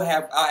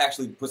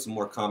actually put some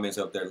more comments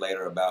up there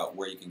later about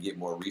where you can get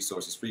more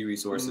resources, free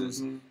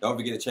resources. Don't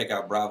forget to check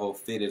out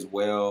BravoFit as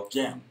well.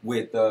 Yeah.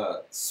 With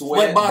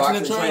Sweat Boxing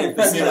and Training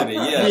Facility.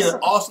 Yes. We need an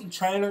awesome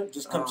trainer.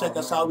 Just come check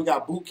us out. We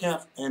got boot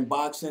camp and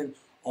boxing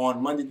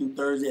on Monday through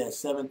Thursday at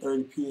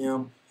 7:30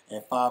 p.m.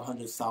 at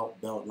 500 South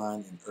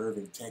Beltline in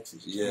Irving,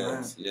 Texas.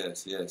 Yes.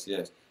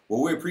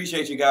 Well, we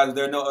appreciate you guys. If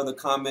there are no other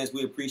comments,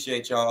 we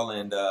appreciate y'all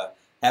and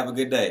have a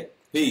good day.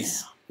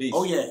 Peace. Peace.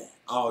 Oh, yeah.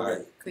 All right.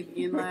 Click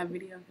in live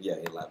video. Yeah,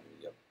 in live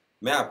video.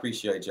 Man, I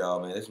appreciate y'all,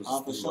 man. This was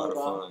a lot of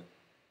fun.